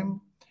of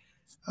time,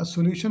 a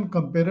solution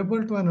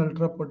comparable to an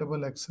ultra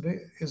portable X-ray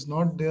is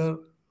not there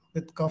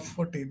with cuff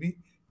for TB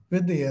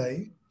with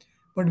AI.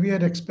 But we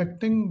are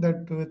expecting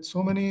that with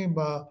so many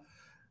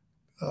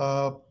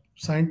uh,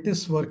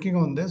 scientists working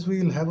on this,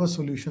 we will have a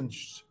solution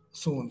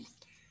soon.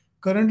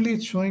 Currently,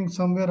 it's showing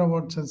somewhere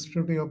about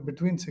sensitivity of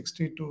between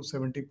 60 to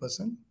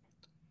 70%.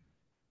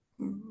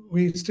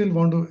 We still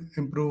want to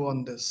improve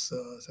on this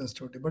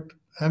sensitivity. But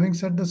having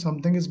said that,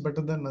 something is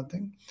better than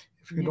nothing.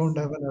 If you Yes, don't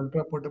sir. have an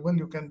ultra portable,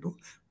 you can do.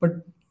 But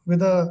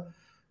with a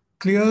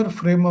clear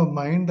frame of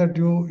mind that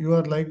you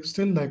are like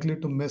still likely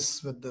to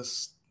mess with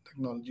this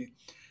technology.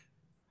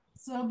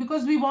 So,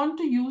 because we want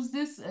to use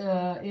this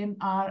in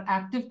our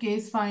active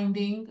case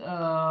finding,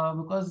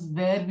 because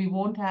where we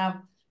won't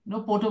have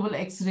portable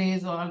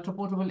X-rays or ultra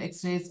portable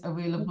X-rays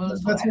available.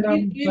 So That's at what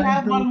least I'm we'll trying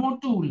have one to. more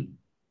tool.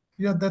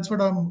 Yeah, that's what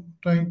I'm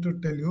trying to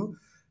tell you.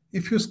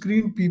 If you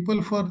screen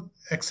people for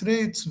X-ray,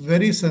 it's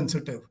very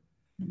sensitive.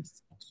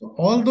 Yes. So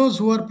all those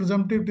who are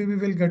presumptive TB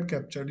will get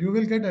captured. You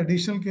will get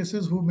additional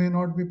cases who may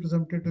not be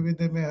presumptive TB.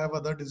 They may have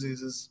other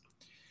diseases.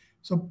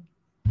 So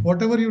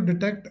whatever you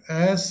detect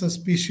as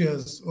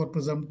suspicious or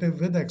presumptive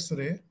with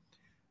X-ray,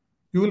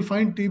 you will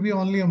find TB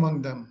only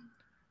among them.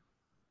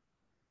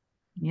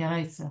 Yeah,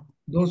 right, sir.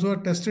 Those who are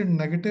tested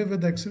negative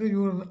with X-ray,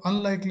 you are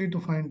unlikely to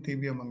find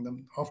TB among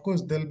them. Of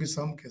course, there'll be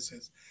some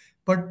cases,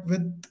 but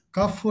with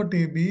cough for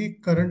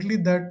TB, currently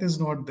that is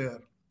not there.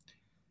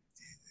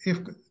 If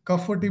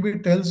cough for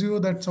TB tells you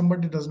that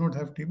somebody does not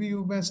have TB,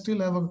 you may still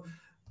have a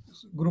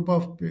group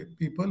of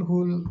people who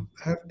will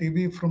have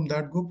TB from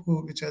that group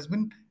which has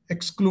been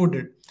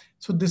excluded.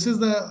 So this is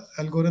the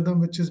algorithm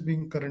which is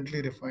being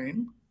currently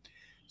refined.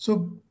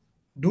 So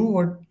do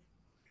what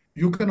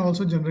you can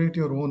also generate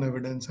your own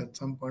evidence at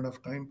some point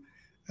of time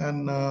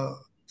and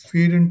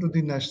feed into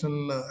the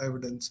national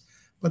evidence.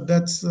 But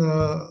that's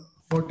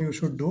what you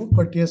should do.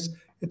 But yes,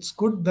 it's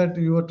good that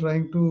you are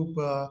trying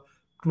to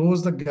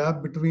close the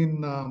gap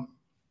between.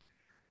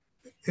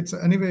 It's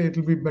anyway, it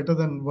will be better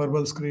than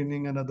verbal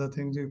screening and other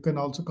things. You can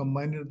also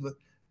combine it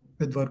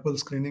with verbal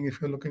screening if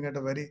you're looking at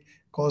a very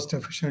cost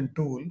efficient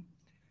tool.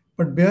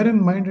 But bear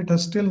in mind, it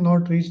has still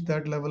not reached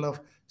that level of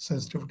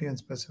sensitivity and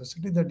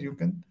specificity that you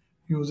can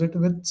use it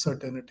with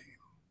certainty.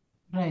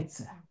 Right,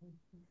 sir.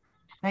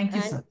 Thank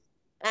you, And sir.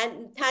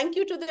 and thank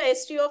you to the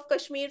STU of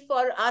Kashmir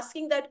for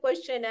asking that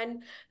question.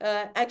 And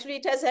actually,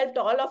 it has helped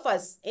all of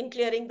us in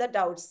clearing the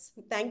doubts.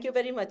 Thank you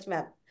very much,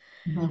 ma'am.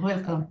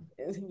 Welcome.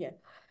 Yeah.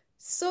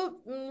 So,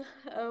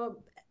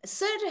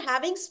 sir,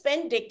 having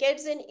spent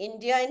decades in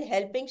India in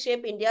helping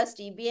shape India's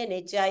TB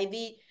and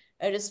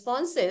HIV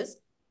responses,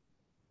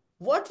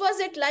 what was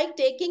it like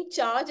taking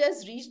charge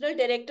as Regional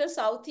Director,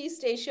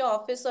 Southeast Asia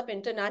Office of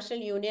International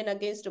Union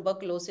Against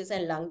Tuberculosis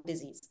and Lung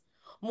Disease?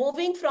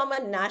 Moving from a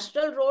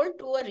national role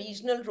to a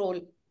regional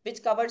role,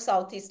 which covered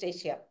Southeast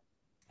Asia.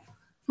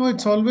 No,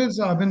 it's always,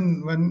 I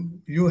mean,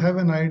 when you have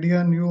an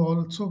idea and you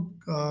also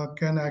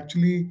can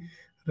actually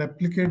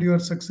replicate your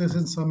success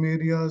in some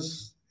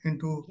areas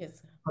into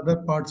Yes, other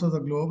parts of the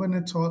globe, and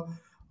it's all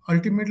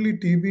ultimately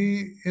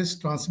TB is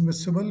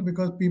transmissible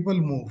because people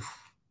move.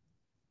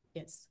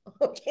 yes.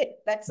 Okay,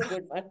 that's a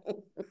good one.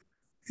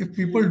 If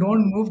people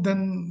don't move,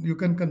 then you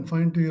can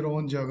confine to your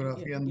own Yeah,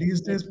 geography. And yeah,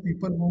 these yes. days,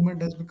 people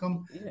movement has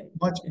become Right,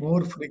 much right.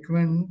 more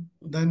frequent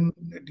than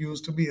it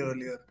used to be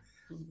earlier.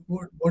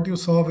 What you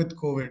saw with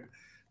COVID.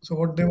 So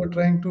what they were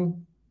trying to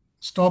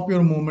stop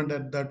your movement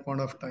at that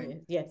point of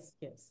time. Yes, yes,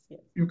 yes, yes.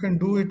 You can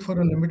do it for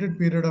a limited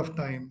period of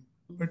time,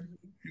 but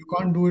you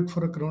can't do it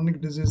for a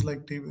chronic disease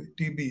like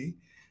TB.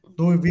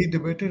 Though we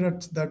debated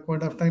at that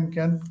point of time,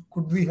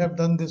 could we have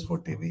done this for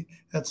TB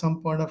at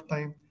some point of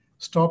time?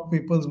 stop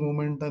people's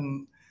movement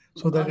and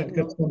so that I it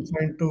gets know.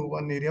 confined to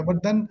one area.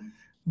 But then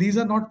these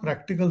are not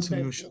practical Right. No.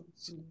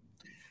 solutions.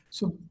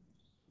 So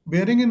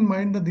bearing in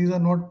mind that these are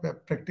not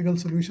practical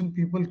solution,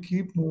 people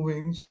keep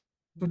moving,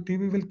 so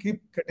TB will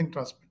keep getting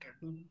transmitted.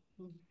 Mm,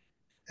 mm,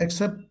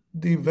 Except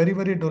the very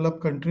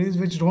developed countries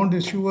which don't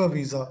issue a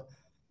visa.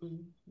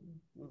 mm,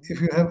 mm,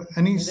 If you have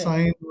any mm. Right.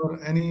 sign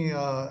or any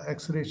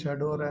X-ray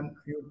shadow and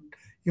you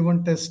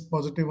even test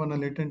positive on a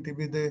latent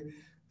TB, they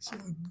s-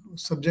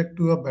 subject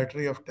to a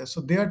battery of tests.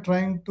 So they are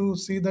trying to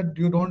see that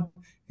you don't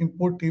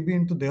import TB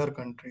into their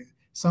country.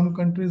 Some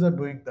countries are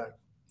doing that,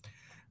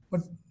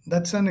 but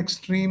that's an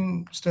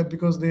extreme step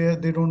because they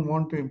don't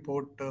want to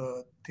import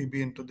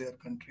TB into their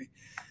country.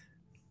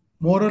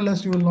 More or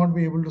less, you will not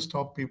be able to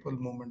stop people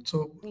movement.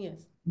 So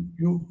Yes.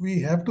 we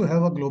have to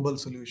have a global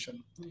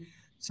solution. Mm,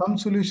 Some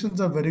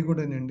solutions are very good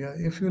in India.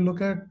 If you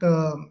look at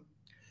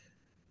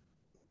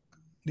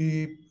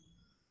the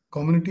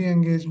community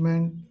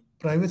engagement,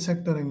 private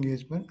sector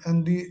engagement,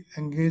 and the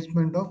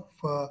engagement of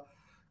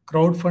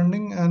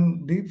crowdfunding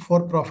and the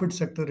for-profit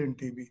sector in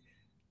TB,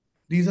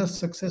 these are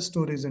success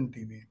stories in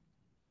TB.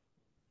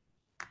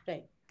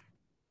 right.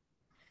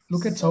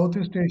 Look at So,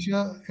 Southeast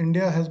Asia.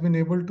 India has been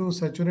able to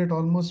saturate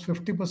almost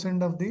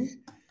 50% of the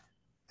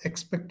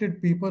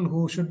expected people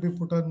who should be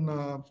put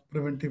on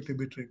preventive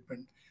TB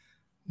treatment.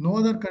 No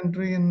other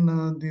country in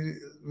the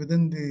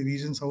within the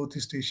region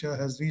Southeast Asia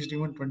has reached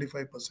even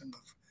 25%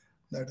 of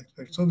that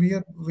expect. So we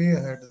are way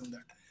ahead in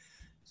that.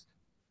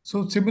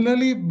 So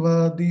similarly,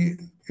 the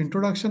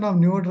introduction of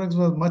newer drugs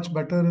was much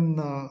better in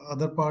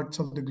other parts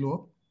of the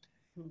globe.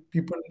 mm,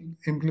 People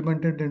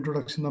implemented the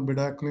introduction of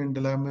bedaquiline,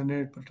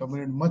 delamanid,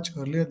 protamidine much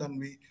earlier than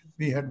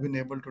we had been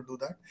able to do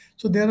that.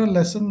 So there are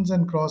lessons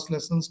and cross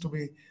lessons to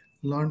be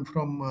learned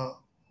from mm,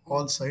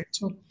 all sides.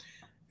 So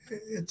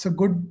it's a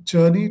good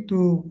journey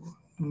to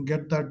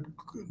get that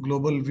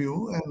global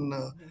view and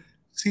mm,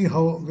 see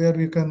how where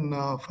we can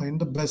find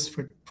the best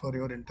fit for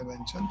your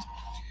interventions.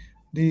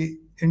 The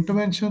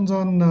interventions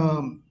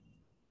on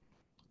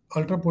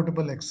ultra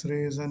portable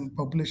X-rays and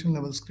population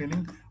level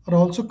screening are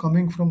also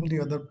coming from the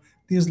other.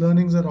 These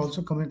learnings are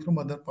also coming from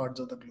other parts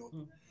of the globe.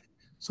 mm.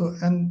 So,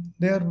 and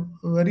they are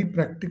very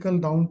practical,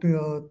 down to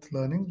earth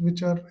learnings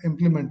which are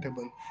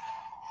implementable.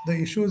 The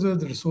issue is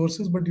with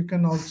resources, but you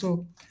can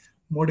also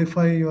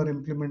modify your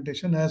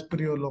implementation as per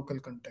your local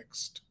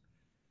context.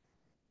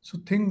 So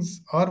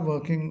things are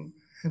working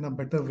in a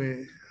better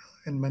way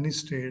in many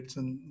states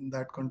in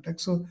that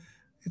context. So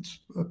it's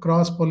a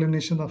cross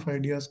pollination of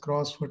ideas,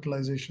 cross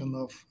fertilization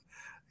of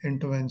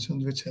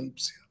interventions, which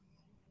helps here.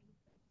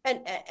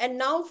 And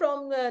now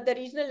from the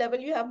regional level,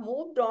 you have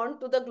moved on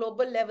to the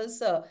global level,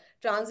 sir,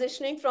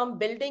 transitioning from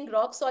building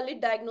rock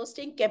solid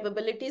diagnostic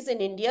capabilities in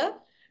India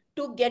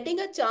to getting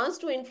a chance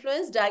to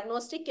influence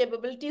diagnostic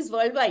capabilities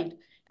worldwide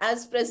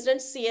as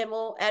President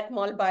CMO at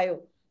MolBio,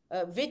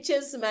 which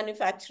is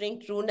manufacturing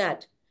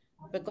TrueNat,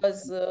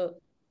 because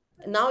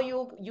now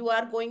you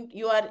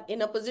are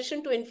in a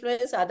position to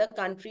influence other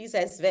countries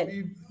as well.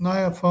 We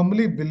now I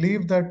firmly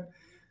believe that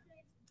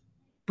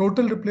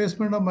total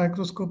replacement of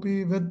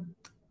microscopy with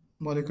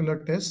molecular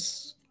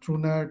tests,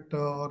 TrueNat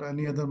or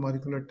any other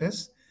molecular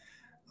tests,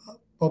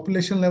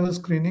 population level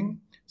screening,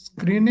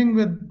 screening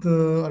with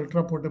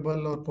ultra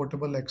portable or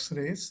portable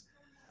X-rays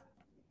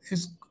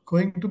is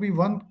going to be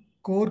one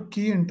core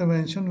key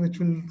intervention which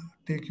will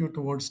take you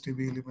towards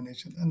TB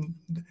elimination. And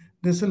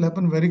this will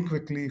happen very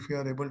quickly if you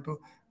are able to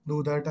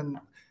do that and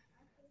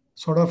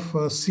sort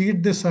of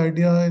seed this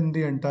idea in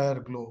the entire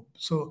globe.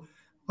 So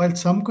while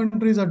some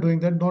countries are doing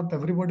that, not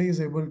everybody is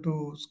able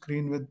to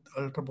screen with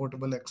ultra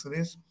portable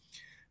X-rays,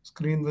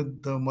 screen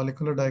with the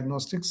molecular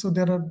diagnostics. So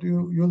there are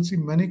you'll see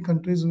many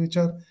countries which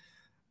are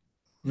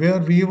where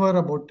we were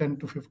about 10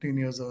 to 15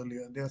 years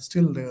earlier. They are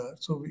still there.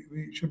 So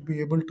we should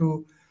be able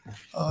to,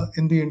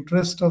 in the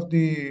interest of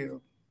the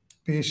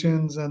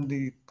patients and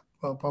the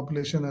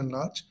population at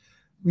large,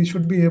 we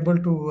should be able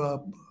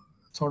to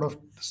sort of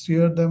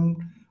steer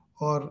them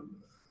or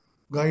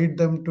guide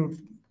them to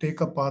take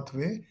a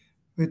pathway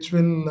which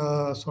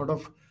will sort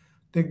of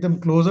take them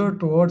closer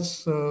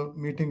towards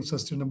meeting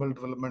sustainable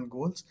development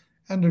goals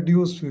and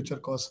reduce future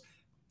costs.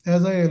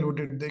 As I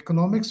alluded, the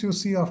economics you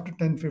see after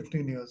 10,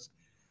 15 years,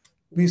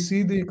 we Yes.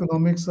 see the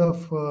economics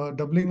of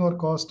doubling our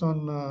cost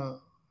on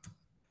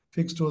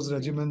fixed dose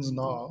regimens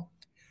now.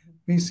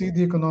 We see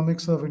the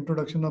economics of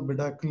introduction of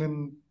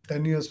bedaquiline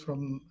 10 years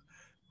from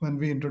when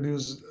we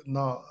introduce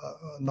now.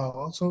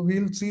 So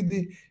we'll see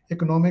the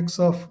economics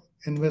of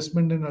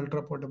investment in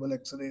ultra portable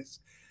X-rays,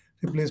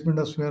 replacement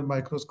of sphere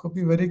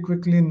microscopy very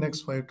quickly in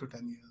next 5 to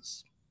 10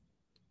 years.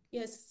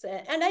 Yes,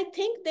 and I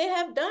think they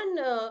have done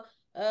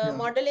Yeah,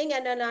 modeling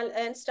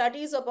and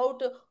studies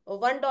about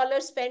 $1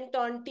 spent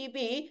on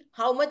TB.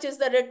 How much is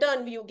the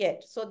return you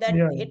get? So that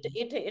yeah,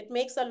 it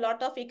makes a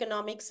lot of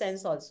economic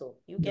sense also.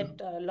 You yeah.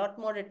 get a lot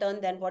more return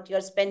than what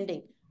you're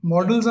spending.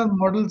 Models Yes. and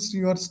models,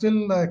 you are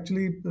still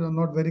actually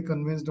not very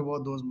convinced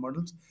about those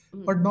models.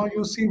 But Mm, now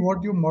you mm. see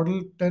what you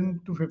modeled 10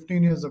 to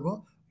 15 years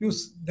ago,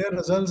 their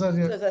results are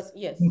So that's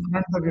yes. in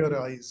front of your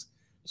eyes.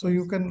 So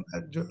you Yes. can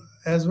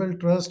as well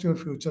trust your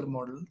future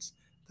models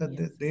that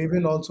Yes. they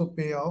will also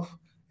pay off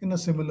in a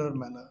similar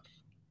manner.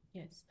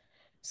 Yes.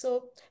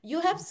 So you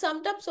have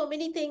summed up so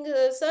many things,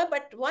 sir,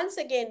 but once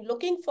again,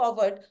 looking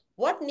forward,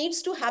 what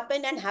needs to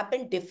happen and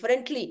happen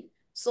differently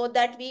so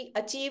that we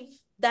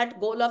achieve that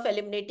goal of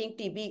eliminating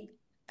TB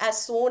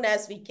as soon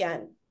as we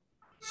can?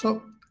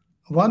 So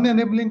one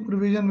enabling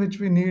provision which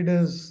we need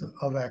is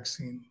a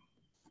vaccine.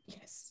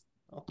 Yes.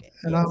 Okay.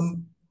 And Yes.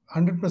 I'm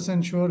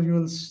 100% sure you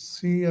will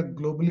see a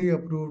globally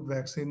approved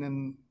vaccine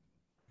in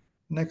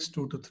next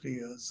 2 to 3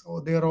 years. So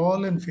they are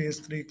all in phase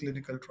 3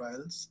 clinical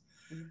trials.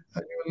 Mm.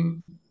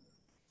 And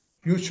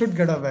you should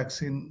get a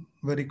vaccine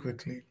very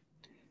quickly.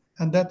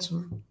 And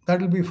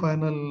that'll be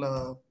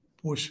final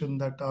push in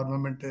that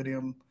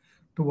armamentarium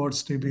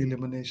towards TB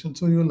elimination.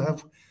 So you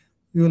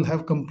will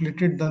have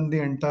completed done the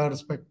entire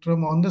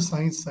spectrum on the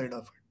science side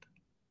of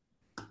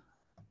it.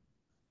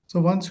 So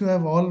once you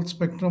have all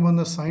spectrum on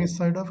the science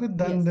side of it,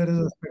 then Yes. there is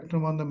a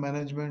spectrum on the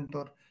management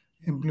or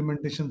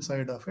implementation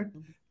side of it,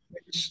 Mhm.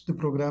 which the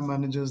program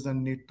managers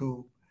then need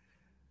to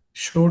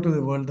show to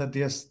the world that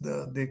yes,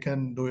 they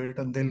can do it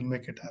and they'll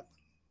make it happen.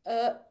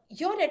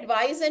 Your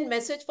advice and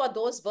message for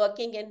those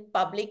working in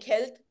public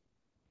health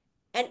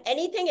and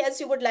anything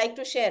else you would like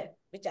to share,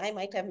 which I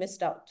might have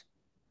missed out.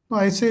 No,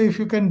 I say if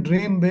you can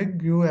dream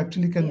big, you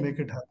actually can Yes. make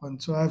it happen.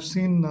 So I've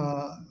seen,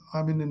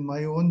 I mean, in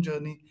my own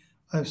journey,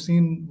 I've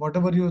seen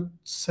whatever you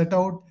set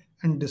out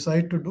and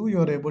decide to do,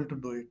 you're able to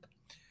do it.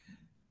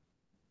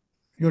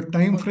 Your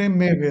time Okay. frame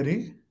may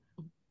vary.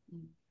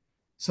 Mm.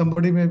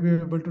 Somebody may be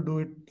able to do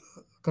it,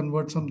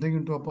 convert something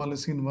into a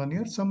policy in 1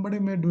 year. Somebody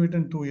may do it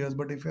in 2 years.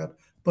 But if you are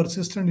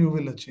persistent, you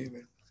will achieve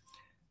it.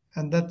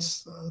 And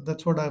that's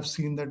what I've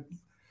seen, that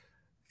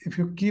if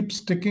you keep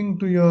sticking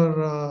to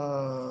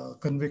your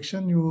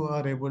conviction, you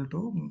are able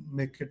to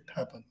make it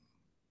happen.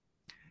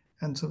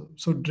 And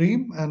so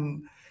dream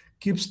and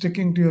keep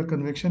sticking to your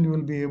conviction. You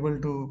will be able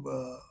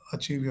to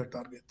achieve your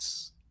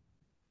targets.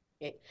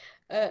 Okay.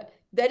 Uh,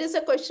 there is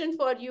a question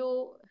for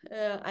you,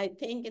 I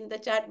think, in the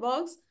chat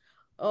box.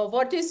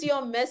 What is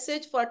your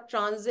message for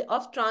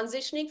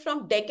transitioning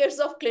from decades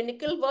of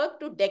clinical work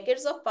to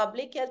decades of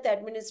public health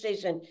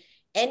administration?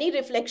 Any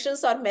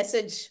reflections or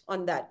message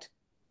on that?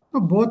 No,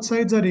 both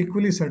sides are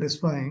equally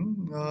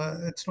satisfying.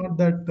 It's not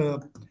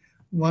that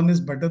one is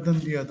better than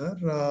the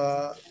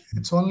other.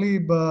 It's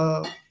only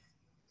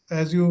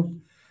as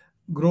you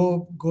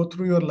go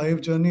through your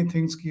life journey,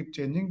 things keep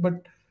changing.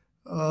 But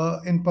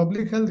in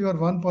public health, your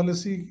one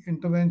policy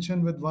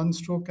intervention with one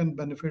stroke can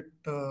benefit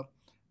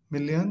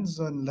millions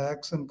and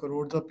lakhs and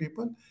crores of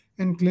people.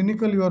 In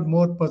clinical, you are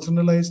more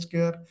personalized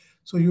care,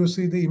 so you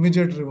see the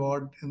immediate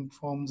reward in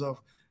forms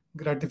of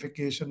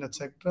gratification,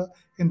 etc.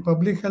 In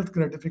public health,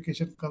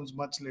 gratification comes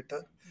much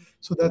later.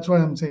 So that's why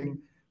I'm saying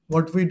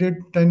what we did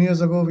 10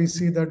 years ago, we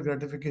see that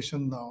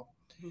gratification now.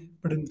 Mhm.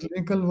 But in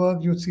clinical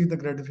work, you see the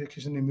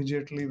gratification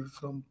immediately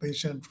from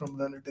patient, from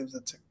relatives,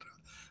 etc.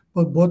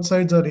 But both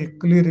sides are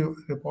equally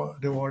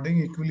rewarding,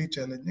 equally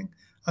challenging.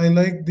 I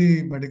like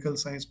the medical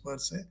science per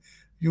se.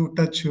 You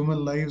touch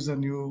human lives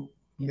and you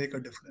Yes. make a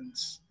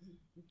difference.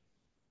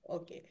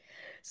 Okay.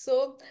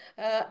 So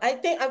I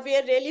think we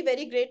are really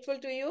very grateful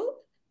to you.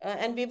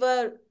 And we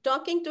were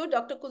talking to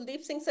Dr.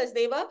 Kuldeep Singh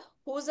Sachdeva,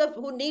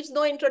 who needs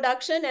no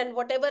introduction, and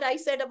whatever I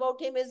said about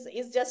him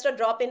is just a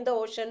drop in the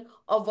ocean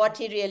of what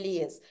he really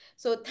is.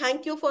 So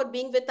thank you for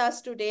being with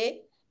us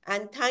today,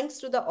 and thanks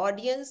to the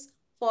audience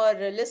for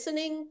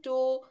listening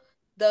to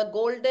the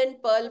golden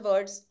pearl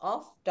words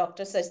of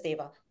Dr.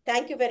 Sachdeva.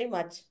 Thank you very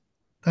much.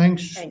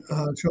 Thanks, Thank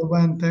you.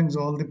 Shobha, and thanks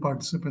all the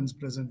participants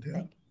present here.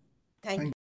 Thank you. Thank you. Thank